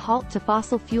 called for a halt to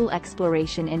fossil fuel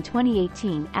exploration in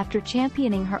 2018 after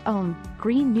championing her own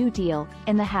Green New Deal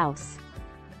in the House.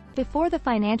 Before the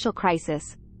financial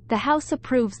crisis, the House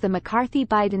approves the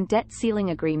McCarthy-Biden debt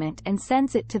ceiling agreement and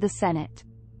sends it to the Senate.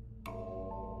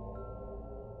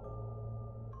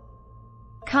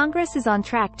 Congress is on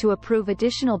track to approve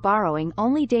additional borrowing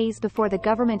only days before the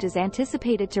government is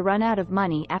anticipated to run out of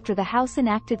money after the House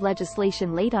enacted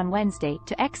legislation late on Wednesday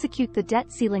to execute the debt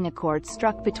ceiling accord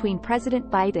struck between President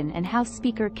Biden and House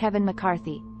Speaker Kevin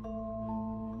McCarthy.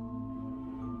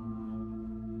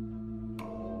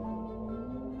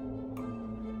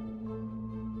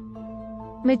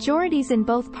 Majorities in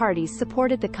both parties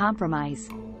supported the compromise,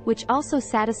 which also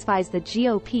satisfies the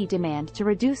GOP demand to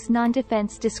reduce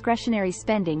non-defense discretionary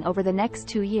spending over the next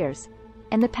 2 years,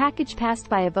 and the package passed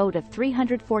by a vote of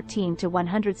 314 to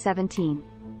 117.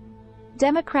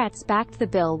 Democrats backed the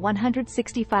bill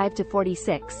 165 to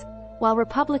 46, while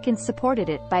Republicans supported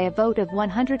it by a vote of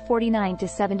 149 to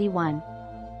 71.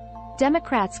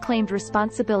 Democrats claimed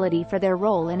responsibility for their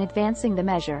role in advancing the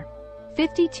measure.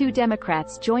 52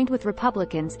 Democrats joined with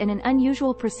Republicans in an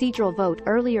unusual procedural vote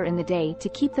earlier in the day to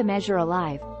keep the measure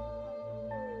alive.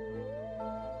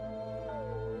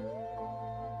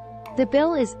 The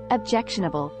bill is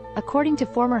objectionable, according to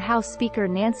former House Speaker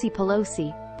Nancy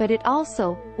Pelosi, but it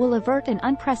also will avert an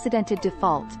unprecedented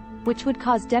default, which would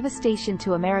cause devastation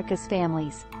to America's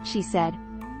families, she said.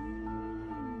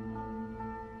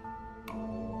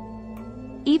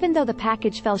 Even though the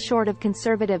package fell short of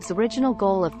conservatives' original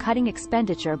goal of cutting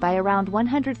expenditure by around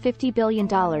 $150 billion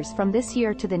from this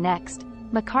year to the next,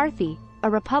 McCarthy, a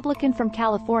Republican from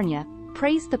California,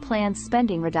 praised the plan's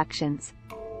spending reductions.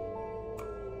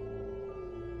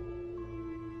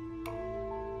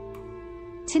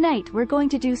 "Tonight we're going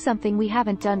to do something we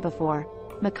haven't done before,"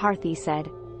 McCarthy said.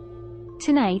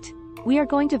 "Tonight, we are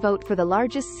going to vote for the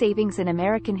largest savings in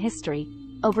American history,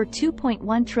 over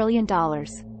 $2.1 trillion.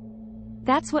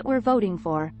 That's what we're voting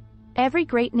for. Every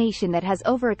great nation that has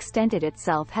overextended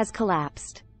itself has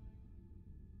collapsed."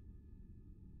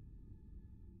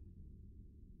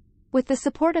 With the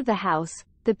support of the House,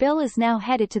 the bill is now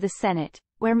headed to the Senate,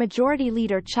 where Majority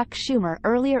Leader Chuck Schumer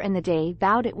earlier in the day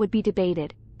vowed it would be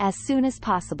debated as soon as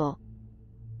possible.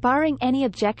 Barring any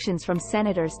objections from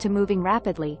senators to moving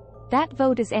rapidly, that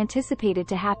vote is anticipated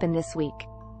to happen this week.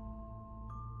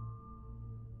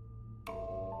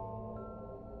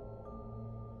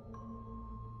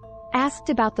 Asked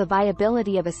about the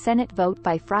viability of a Senate vote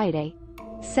by Friday,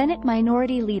 Senate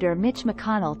Minority Leader Mitch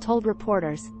McConnell told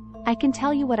reporters, "I can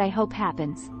tell you what I hope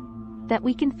happens. That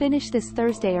we can finish this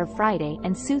Thursday or Friday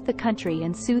and soothe the country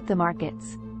and soothe the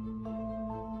markets."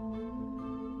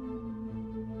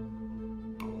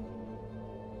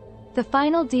 The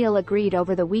final deal agreed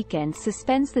over the weekend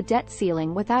suspends the debt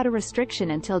ceiling without a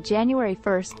restriction until January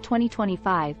 1,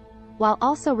 2025, while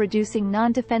also reducing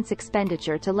non-defense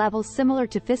expenditure to levels similar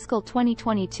to fiscal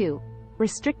 2022,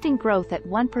 restricting growth at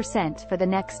 1% for the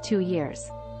next 2 years,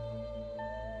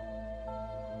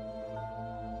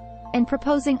 and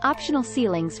proposing optional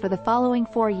ceilings for the following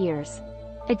 4 years.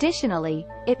 Additionally,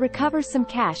 it recovers some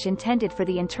cash intended for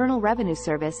the Internal Revenue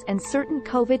Service and certain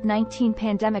COVID-19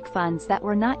 pandemic funds that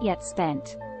were not yet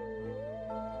spent.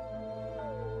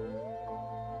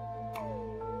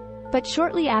 But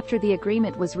shortly after the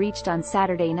agreement was reached on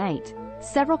Saturday night,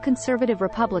 several conservative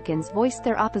Republicans voiced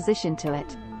their opposition to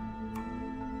it.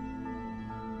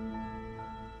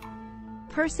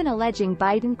 Person alleging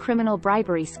Biden criminal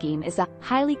bribery scheme is a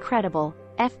highly credible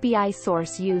FBI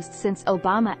source used since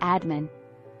Obama admin.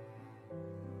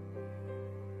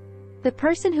 The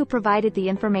person who provided the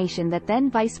information that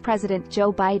then Vice President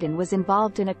Joe Biden was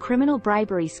involved in a criminal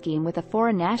bribery scheme with a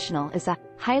foreign national is a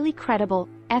highly credible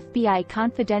FBI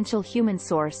confidential human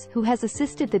source who has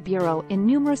assisted the Bureau in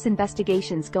numerous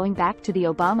investigations going back to the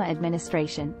Obama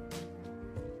administration.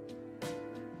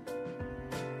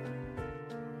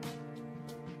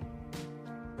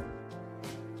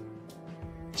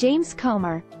 James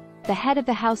Comer, the head of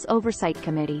the House Oversight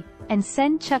Committee, and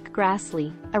Sen. Chuck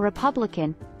Grassley, a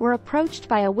Republican, were approached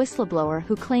by a whistleblower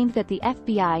who claimed that the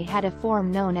FBI had a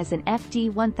form known as an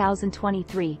FD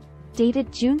 1023,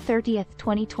 dated June 30,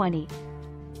 2020.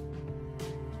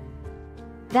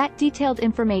 That detailed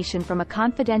information from a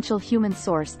confidential human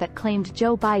source that claimed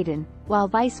Joe Biden, while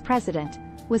vice president,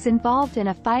 was involved in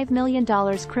a $5 million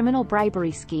criminal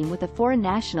bribery scheme with a foreign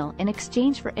national in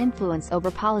exchange for influence over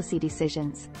policy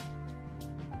decisions.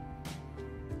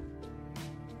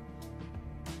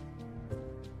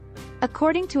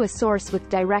 According to a source with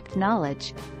direct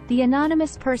knowledge, the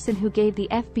anonymous person who gave the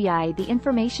FBI the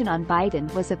information on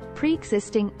Biden was a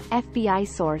pre-existing FBI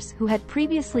source who had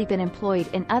previously been employed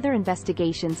in other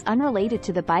investigations unrelated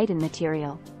to the Biden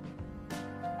material.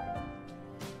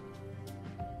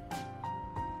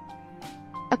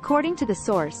 According to the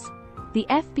source, the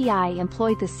FBI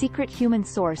employed the secret human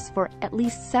source for at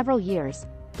least several years,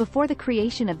 before the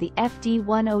creation of the FD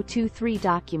 1023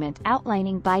 document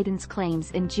outlining Biden's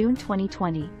claims in June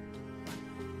 2020.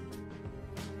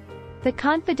 The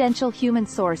confidential human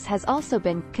source has also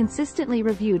been consistently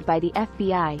reviewed by the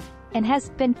FBI, and has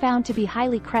been found to be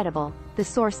highly credible, the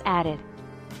source added.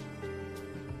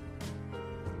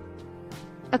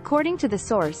 According to the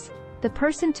source, the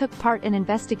person took part in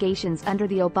investigations under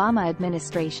the Obama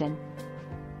administration.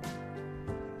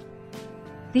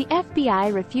 The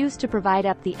FBI refused to provide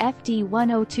up the FD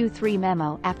 1023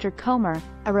 memo after Comer,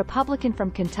 a Republican from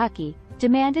Kentucky,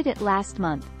 demanded it last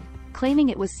month, claiming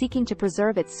it was seeking to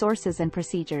preserve its sources and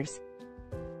procedures.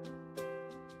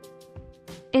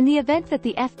 In the event that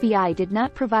the FBI did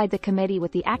not provide the committee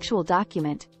with the actual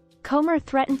document, Comer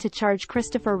threatened to charge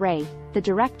Christopher Wray, the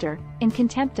director, in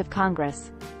contempt of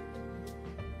Congress.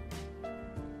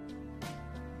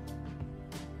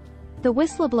 The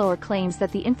whistleblower claims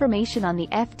that the information on the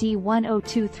FD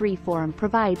 1023 form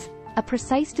provides a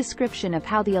precise description of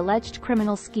how the alleged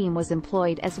criminal scheme was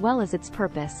employed as well as its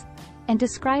purpose, and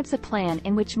describes a plan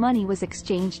in which money was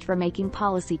exchanged for making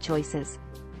policy choices.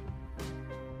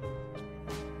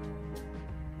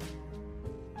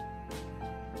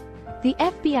 The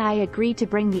FBI agreed to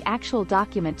bring the actual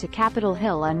document to Capitol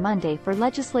Hill on Monday for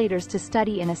legislators to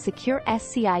study in a secure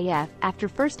SCIF after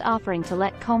first offering to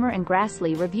let Comer and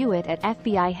Grassley review it at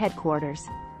FBI headquarters.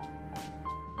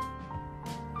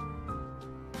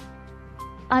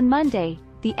 On Monday,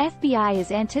 the FBI is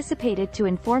anticipated to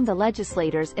inform the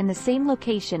legislators in the same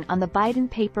location on the Biden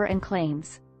paper and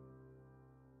claims.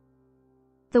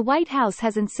 The White House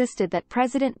has insisted that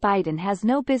President Biden has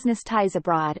no business ties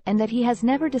abroad and that he has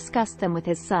never discussed them with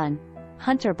his son,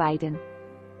 Hunter Biden.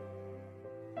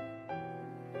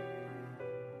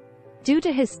 Due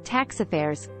to his tax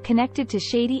affairs, connected to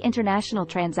shady international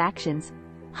transactions,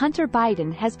 Hunter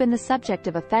Biden has been the subject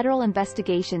of a federal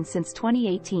investigation since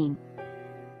 2018.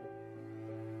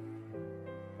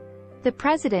 The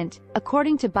president,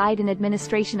 according to Biden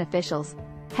administration officials,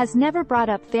 has never brought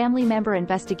up family member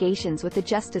investigations with the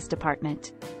Justice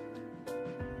Department.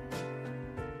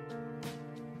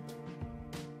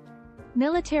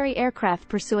 Military aircraft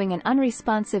pursuing an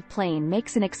unresponsive plane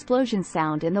makes an explosion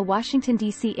sound in the Washington,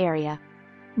 D.C. area.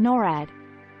 NORAD.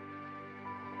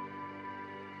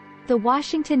 The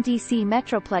Washington, D.C.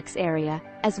 Metroplex area,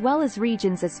 as well as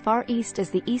regions as far east as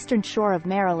the eastern shore of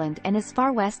Maryland and as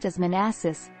far west as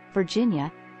Manassas,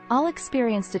 Virginia, all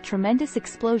experienced a tremendous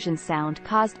explosion sound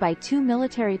caused by two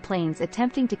military planes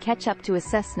attempting to catch up to a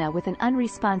Cessna with an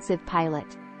unresponsive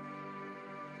pilot.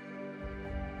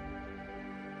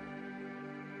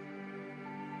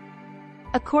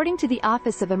 According to the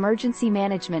Office of Emergency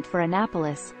Management for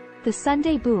Annapolis, the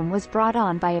Sunday boom was brought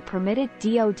on by a permitted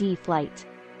DoD flight.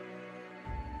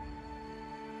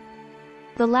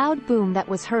 The loud boom that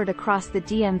was heard across the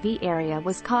DMV area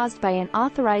was caused by an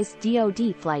authorized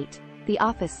DoD flight, the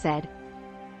office said.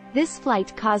 This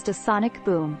flight caused a sonic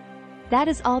boom. That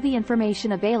is all the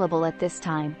information available at this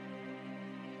time.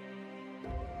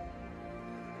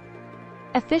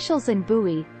 Officials in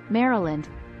Bowie, Maryland,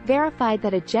 verified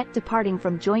that a jet departing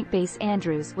from Joint Base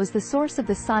Andrews was the source of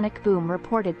the sonic boom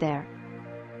reported there.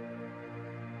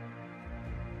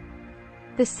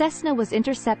 The Cessna was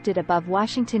intercepted above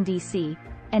Washington, D.C.,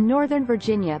 and Northern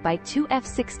Virginia by two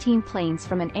F-16 planes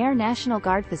from an Air National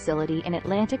Guard facility in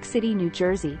Atlantic City, New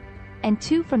Jersey, and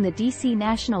two from the D.C.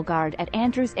 National Guard at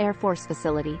Andrews Air Force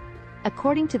Facility,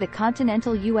 according to the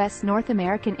Continental U.S. North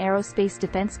American Aerospace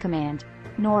Defense Command,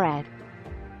 NORAD.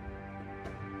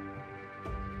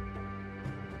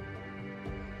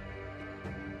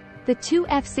 The two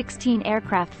F-16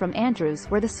 aircraft from Andrews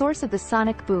were the source of the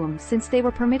sonic boom since they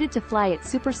were permitted to fly at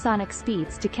supersonic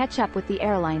speeds to catch up with the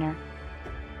airliner.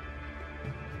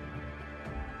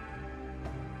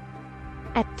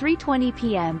 At 3:20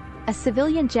 p.m., a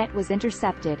civilian jet was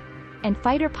intercepted, and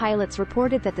fighter pilots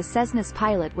reported that the Cessna's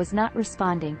pilot was not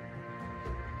responding.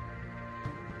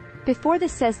 Before the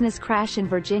Cessna's crash in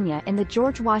Virginia in the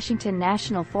George Washington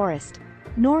National Forest,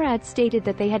 NORAD stated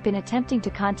that they had been attempting to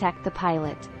contact the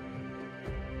pilot.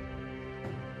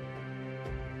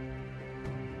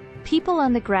 People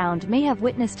on the ground may have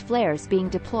witnessed flares being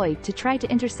deployed to try to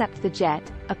intercept the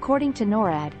jet, according to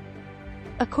NORAD.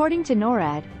 According to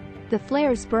NORAD, the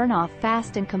flares burn off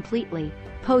fast and completely,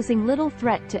 posing little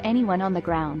threat to anyone on the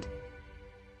ground.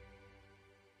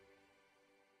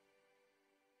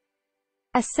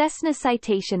 A Cessna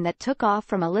Citation that took off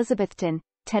from Elizabethton,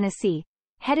 Tennessee,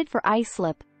 headed for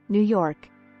Islip, New York,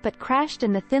 but crashed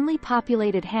in the thinly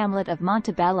populated hamlet of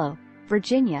Montebello,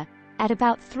 Virginia, at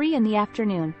about 3 in the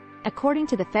afternoon, according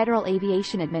to the Federal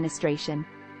Aviation Administration.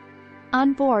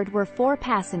 On board were 4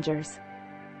 passengers.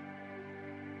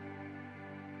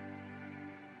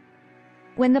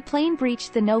 When the plane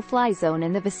breached the no-fly zone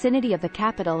in the vicinity of the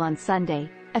Capitol on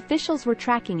Sunday, officials were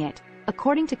tracking it,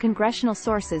 according to congressional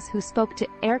sources who spoke to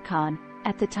Aircon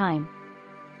at the time.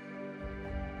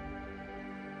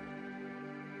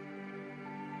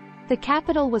 The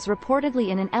Capitol was reportedly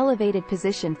in an elevated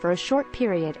position for a short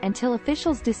period until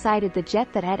officials decided the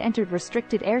jet that had entered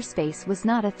restricted airspace was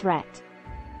not a threat.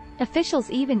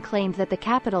 Officials even claimed that the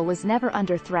Capitol was never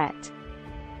under threat.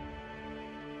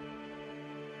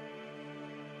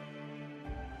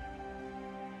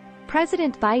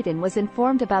 President Biden was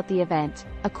informed about the event,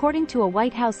 according to a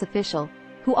White House official,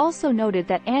 who also noted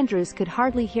that Andrews could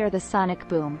hardly hear the sonic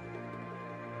boom.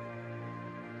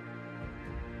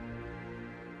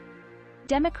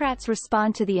 Democrats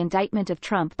respond to the indictment of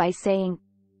Trump by saying,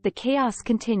 "The chaos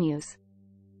continues."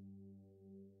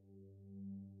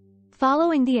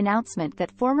 Following the announcement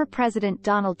that former President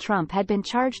Donald Trump had been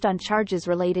charged on charges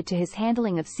related to his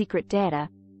handling of secret data,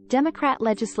 Democrat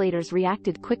legislators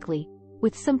reacted quickly,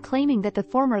 with some claiming that the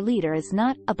former leader is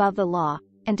not above the law,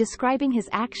 and describing his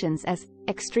actions as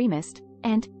extremist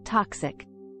and toxic.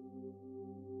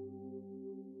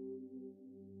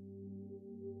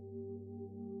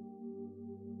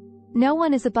 No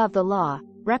one is above the law,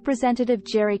 Representative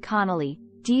Jerry Connolly,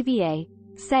 DVA,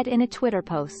 said in a Twitter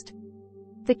post.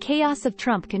 The chaos of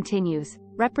Trump continues,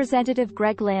 Representative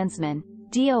Greg Landsman,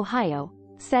 D. Ohio,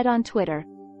 said on Twitter.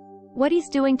 What he's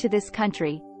doing to this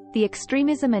country, the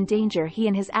extremism and danger he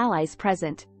and his allies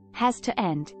present, has to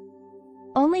end.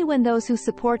 Only when those who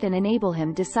support and enable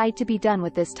him decide to be done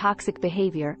with this toxic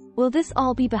behavior, will this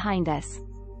all be behind us.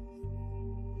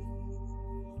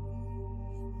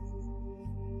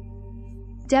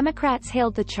 Democrats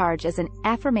hailed the charge as an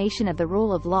affirmation of the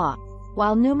rule of law,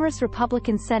 while numerous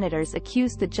Republican senators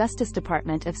accused the Justice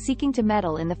Department of seeking to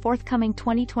meddle in the forthcoming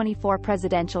 2024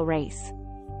 presidential race.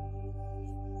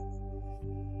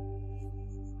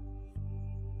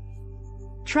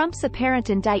 Trump's apparent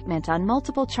indictment on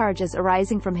multiple charges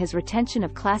arising from his retention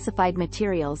of classified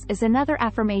materials is another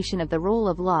affirmation of the rule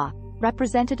of law,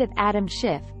 Representative Adam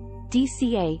Schiff,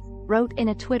 DCA, wrote in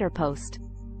a Twitter post.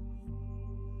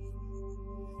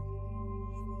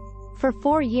 For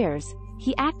 4 years,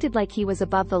 he acted like he was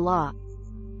above the law.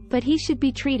 But he should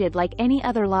be treated like any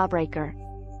other lawbreaker.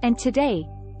 And today,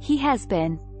 he has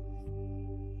been.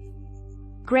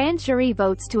 Grand jury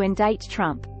votes to indict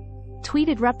Trump.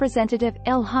 tweeted Representative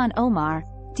Ilhan Omar,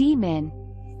 D-Min,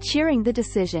 cheering the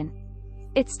decision.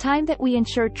 "It's time that we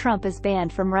ensure Trump is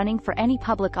banned from running for any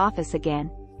public office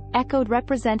again," echoed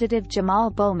Representative Jamal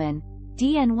Bowman,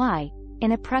 DNY,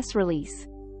 in a press release.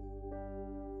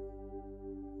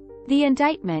 The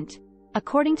indictment,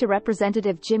 according to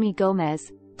Representative Jimmy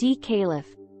Gomez, D. Calif,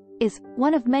 is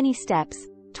one of many steps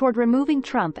toward removing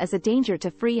Trump as a danger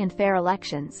to free and fair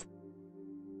elections.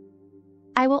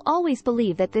 "I will always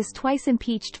believe that this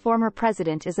twice-impeached former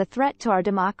president is a threat to our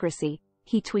democracy,"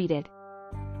 he tweeted.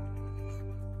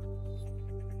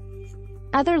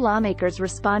 Other lawmakers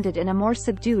responded in a more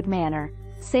subdued manner,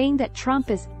 saying that Trump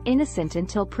is innocent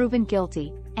until proven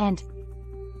guilty, and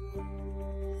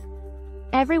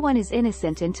 "Everyone is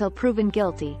innocent until proven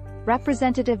guilty,"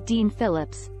 Representative Dean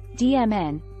Phillips,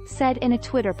 DMN, said in a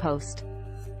Twitter post.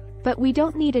 "But we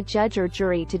don't need a judge or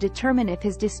jury to determine if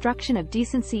his destruction of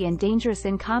decency and dangerous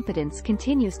incompetence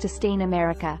continues to stain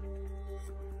America."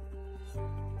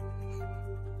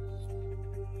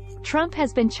 Trump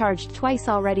has been charged twice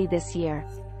already this year.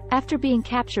 After being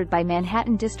captured by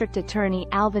Manhattan District Attorney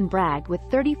Alvin Bragg with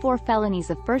 34 felonies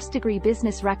of first-degree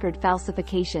business record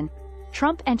falsification,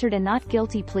 Trump entered a not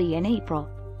guilty plea in April.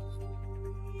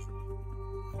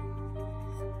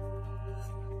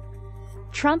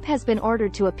 Trump has been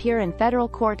ordered to appear in federal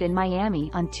court in Miami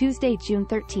on Tuesday, June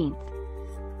 13.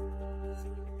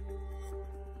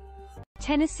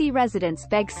 Tennessee residents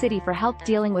beg city for help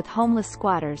dealing with homeless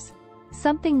squatters.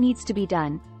 "Something needs to be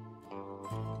done."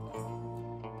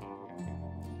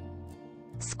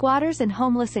 Squatters and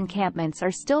homeless encampments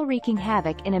are still wreaking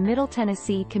havoc in a Middle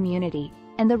Tennessee community,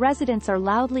 and the residents are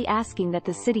loudly asking that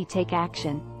the city take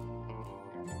action.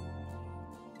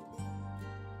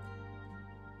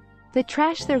 The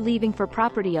trash they're leaving for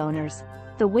property owners,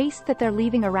 the waste that they're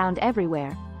leaving around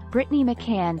everywhere. Brittany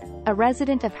McCann, a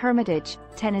resident of Hermitage,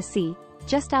 Tennessee,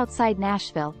 just outside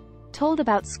Nashville, told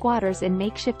about squatters in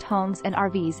makeshift homes and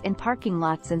RVs in parking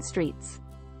lots and streets.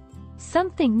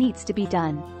 "Something needs to be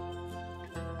done."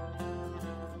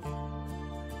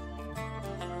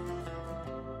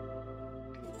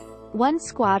 One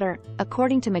squatter,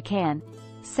 according to McCann,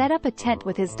 set up a tent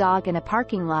with his dog in a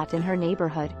parking lot in her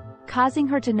neighborhood, causing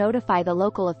her to notify the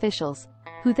local officials,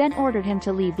 who then ordered him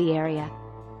to leave the area.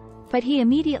 But he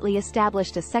immediately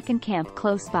established a second camp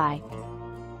close by.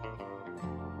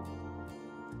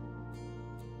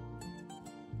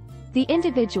 The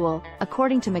individual,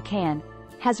 according to McCann,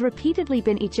 has repeatedly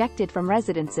been ejected from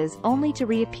residences only to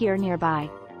reappear nearby.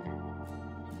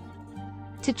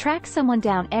 "To track someone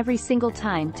down every single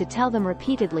time to tell them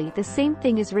repeatedly the same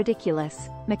thing is ridiculous,"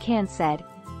 McCann said.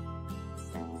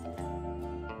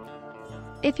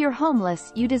 "If you're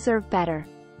homeless, you deserve better.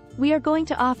 We are going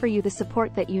to offer you the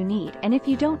support that you need, and if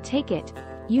you don't take it,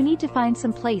 you need to find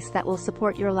some place that will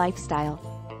support your lifestyle."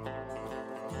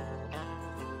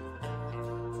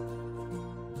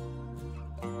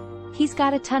 "He's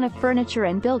got a ton of furniture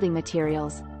and building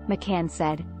materials," McCann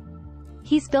said.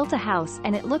 "He's built a house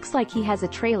and it looks like he has a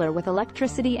trailer with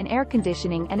electricity and air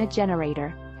conditioning and a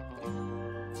generator.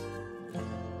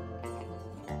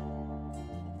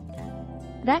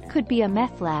 That could be a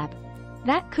meth lab.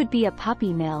 That could be a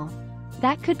puppy mill.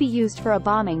 That could be used for a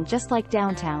bombing just like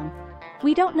downtown.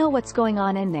 We don't know what's going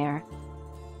on in there.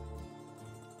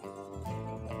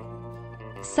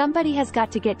 Somebody has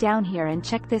got to get down here and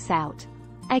check this out.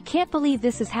 I can't believe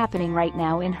this is happening right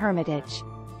now in Hermitage.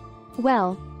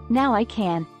 Well, now I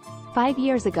can. 5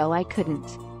 years ago I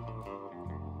couldn't."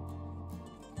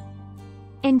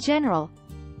 In general,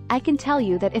 I can tell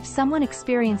you that if someone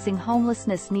experiencing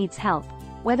homelessness needs help,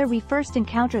 whether we first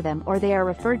encounter them or they are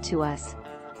referred to us,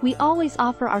 we always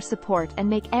offer our support and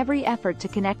make every effort to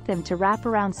connect them to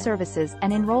wraparound services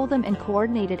and enroll them in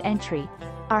coordinated entry,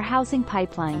 our housing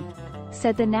pipeline,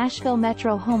 said the Nashville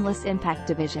Metro Homeless Impact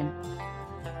Division.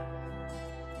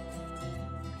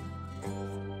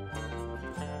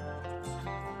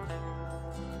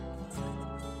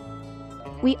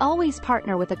 We always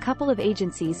partner with a couple of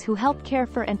agencies who help care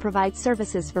for and provide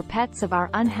services for pets of our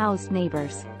unhoused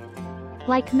neighbors.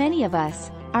 Like many of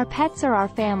us, our pets are our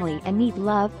family and need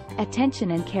love, attention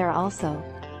and care also.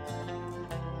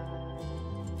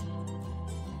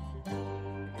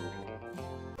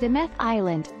 The meth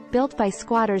island, built by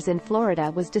squatters in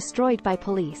Florida, was destroyed by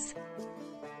police.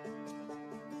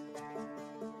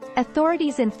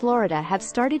 Authorities in Florida have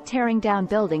started tearing down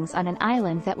buildings on an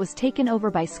island that was taken over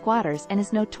by squatters and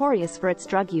is notorious for its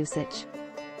drug usage.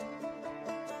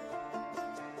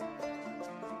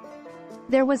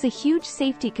 There was a huge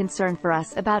safety concern for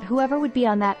us about whoever would be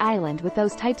on that island with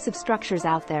those types of structures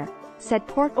out there, said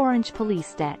Port Orange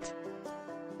Police Det.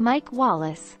 Mike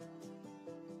Wallace.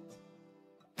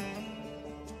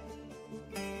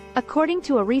 According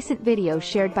to a recent video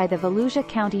shared by the Volusia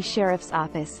County Sheriff's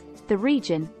Office, the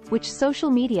region, which social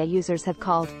media users have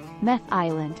called Meth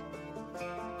Island,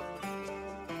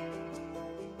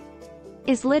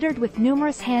 is littered with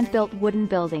numerous hand-built wooden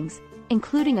buildings,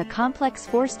 including a complex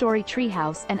 4-story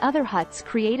treehouse and other huts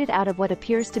created out of what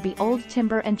appears to be old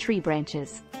timber and tree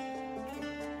branches.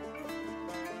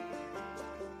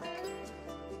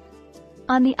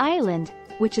 On the island,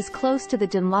 which is close to the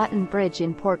Dunlawton Bridge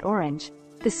in Port Orange,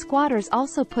 the squatters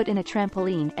also put in a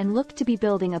trampoline and look to be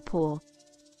building a pool.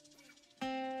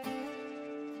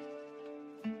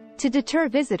 To deter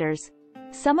visitors,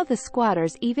 some of the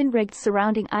squatters even rigged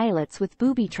surrounding islets with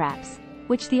booby traps,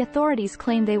 which the authorities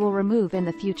claim they will remove in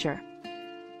the future.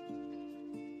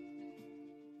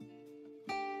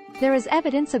 There is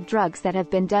evidence of drugs that have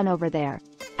been done over there,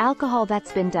 alcohol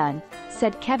that's been done,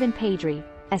 said Kevin Padre,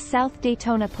 a South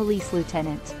Daytona police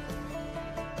lieutenant.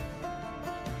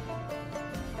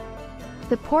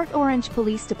 The Port Orange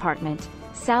Police Department,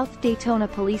 South Daytona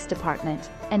Police Department,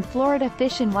 and Florida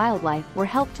Fish and Wildlife were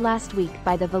helped last week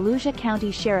by the Volusia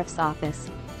County Sheriff's Office,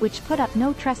 which put up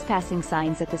no trespassing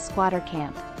signs at the squatter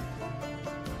camp.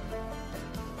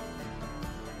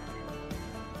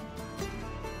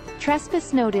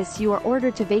 Trespass notice: you are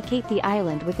ordered to vacate the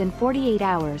island within 48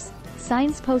 hours,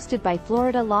 signs posted by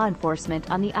Florida law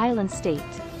enforcement on the island state.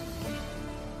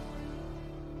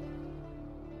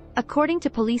 According to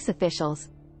police officials,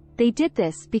 they did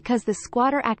this because the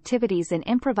squatter activities and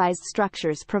improvised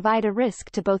structures provide a risk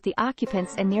to both the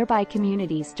occupants and nearby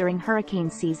communities during hurricane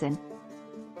season.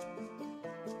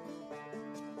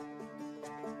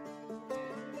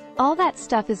 All that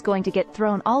stuff is going to get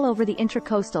thrown all over the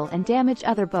Intracoastal and damage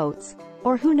other boats,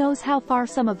 or who knows how far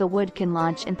some of the wood can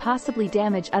launch and possibly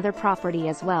damage other property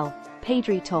as well,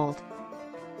 Padre told.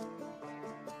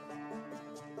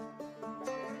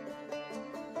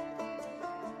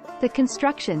 The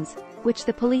constructions, which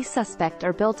the police suspect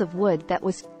are built of wood that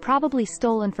was probably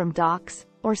stolen from docks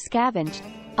or scavenged,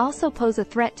 also pose a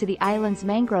threat to the island's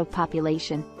mangrove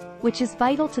population, which is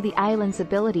vital to the island's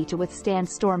ability to withstand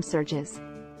storm surges.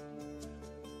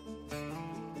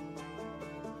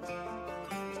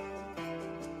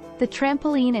 The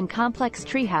trampoline and complex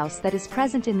treehouse that is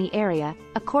present in the area,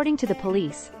 according to the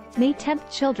police, may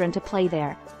tempt children to play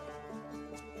there.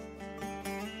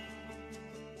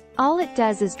 All it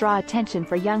does is draw attention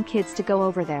for young kids to go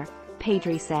over there,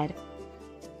 Padre said.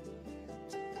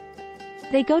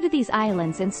 They go to these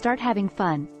islands and start having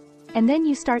fun, and then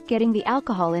you start getting the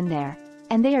alcohol in there,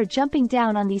 and they are jumping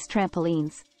down on these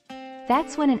trampolines.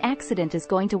 That's when an accident is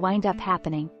going to wind up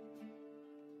happening.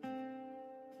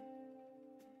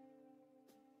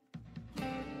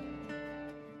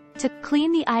 To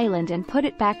clean the island and put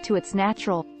it back to its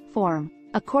natural form,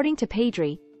 according to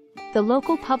Padre, the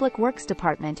local Public Works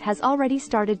Department has already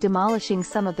started demolishing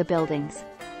some of the buildings.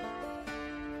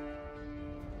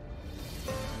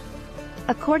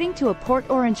 According to a Port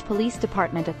Orange Police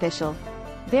Department official,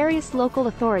 various local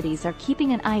authorities are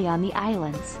keeping an eye on the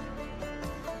islands.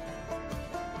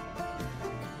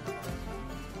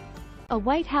 A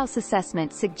White House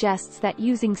assessment suggests that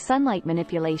using sunlight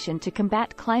manipulation to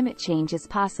combat climate change is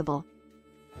possible.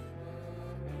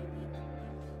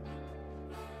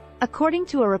 According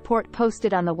to a report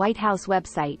posted on the White House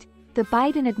website, the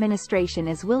Biden administration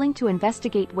is willing to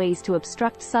investigate ways to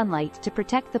obstruct sunlight to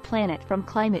protect the planet from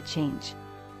climate change.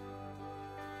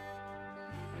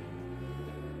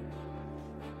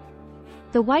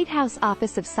 The White House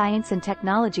Office of Science and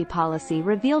Technology Policy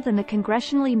revealed in the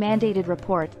congressionally mandated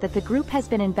report that the group has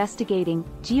been investigating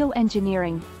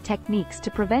geoengineering techniques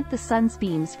to prevent the sun's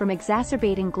beams from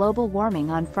exacerbating global warming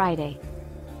on Friday.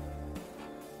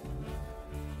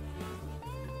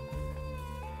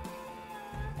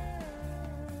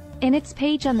 In its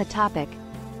page on the topic,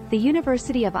 the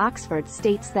University of Oxford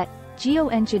states that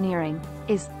geoengineering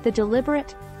is the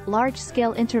deliberate,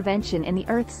 large-scale intervention in the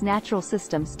Earth's natural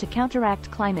systems to counteract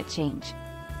climate change.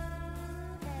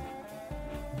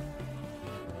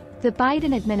 The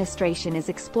Biden administration is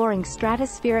exploring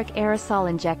stratospheric aerosol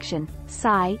injection,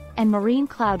 (SI), and marine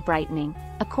cloud brightening,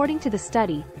 according to the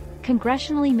study,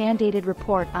 congressionally mandated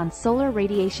report on solar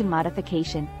radiation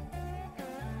modification.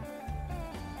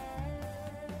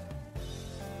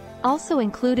 Also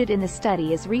included in the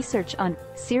study is research on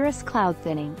cirrus cloud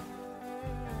thinning.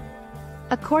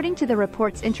 According to the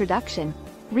report's introduction,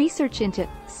 research into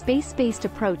space-based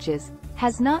approaches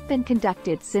has not been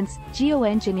conducted since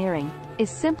geoengineering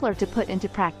is simpler to put into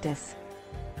practice.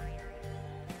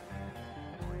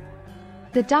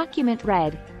 The document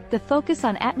read, "The focus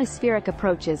on atmospheric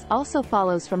approaches also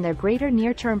follows from their greater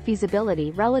near-term feasibility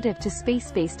relative to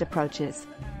space-based approaches."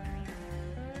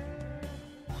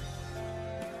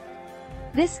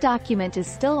 This document is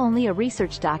still only a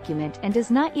research document and does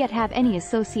not yet have any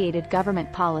associated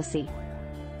government policy.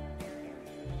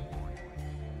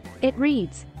 It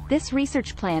reads, "This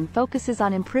research plan focuses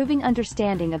on improving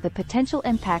understanding of the potential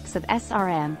impacts of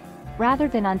SRM, rather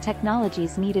than on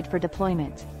technologies needed for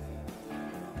deployment."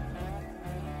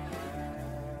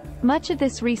 Much of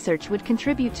this research would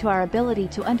contribute to our ability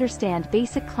to understand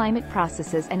basic climate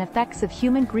processes and effects of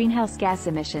human greenhouse gas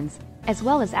emissions, as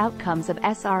well as outcomes of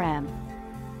SRM.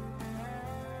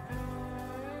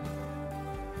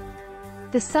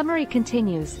 The summary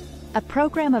continues, "A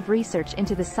program of research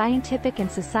into the scientific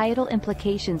and societal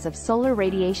implications of solar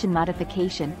radiation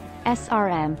modification,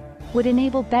 SRM, would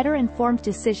enable better informed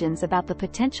decisions about the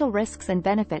potential risks and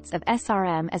benefits of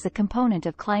SRM as a component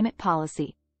of climate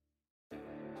policy."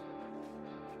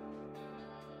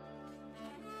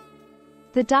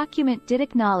 The document did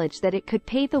acknowledge that it could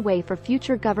pave the way for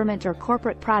future government or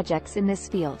corporate projects in this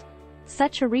field.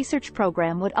 Such a research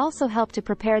program would also help to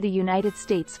prepare the United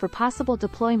States for possible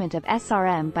deployment of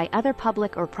SRM by other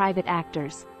public or private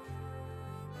actors.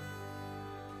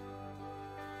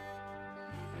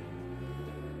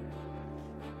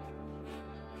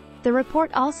 The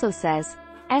report also says,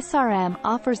 SRM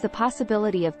offers the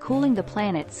possibility of cooling the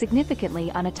planet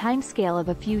significantly on a timescale of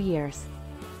a few years.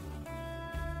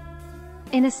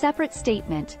 In a separate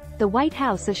statement, the White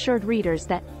House assured readers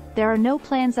that there are no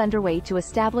plans underway to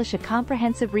establish a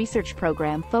comprehensive research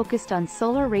program focused on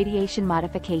solar radiation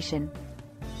modification.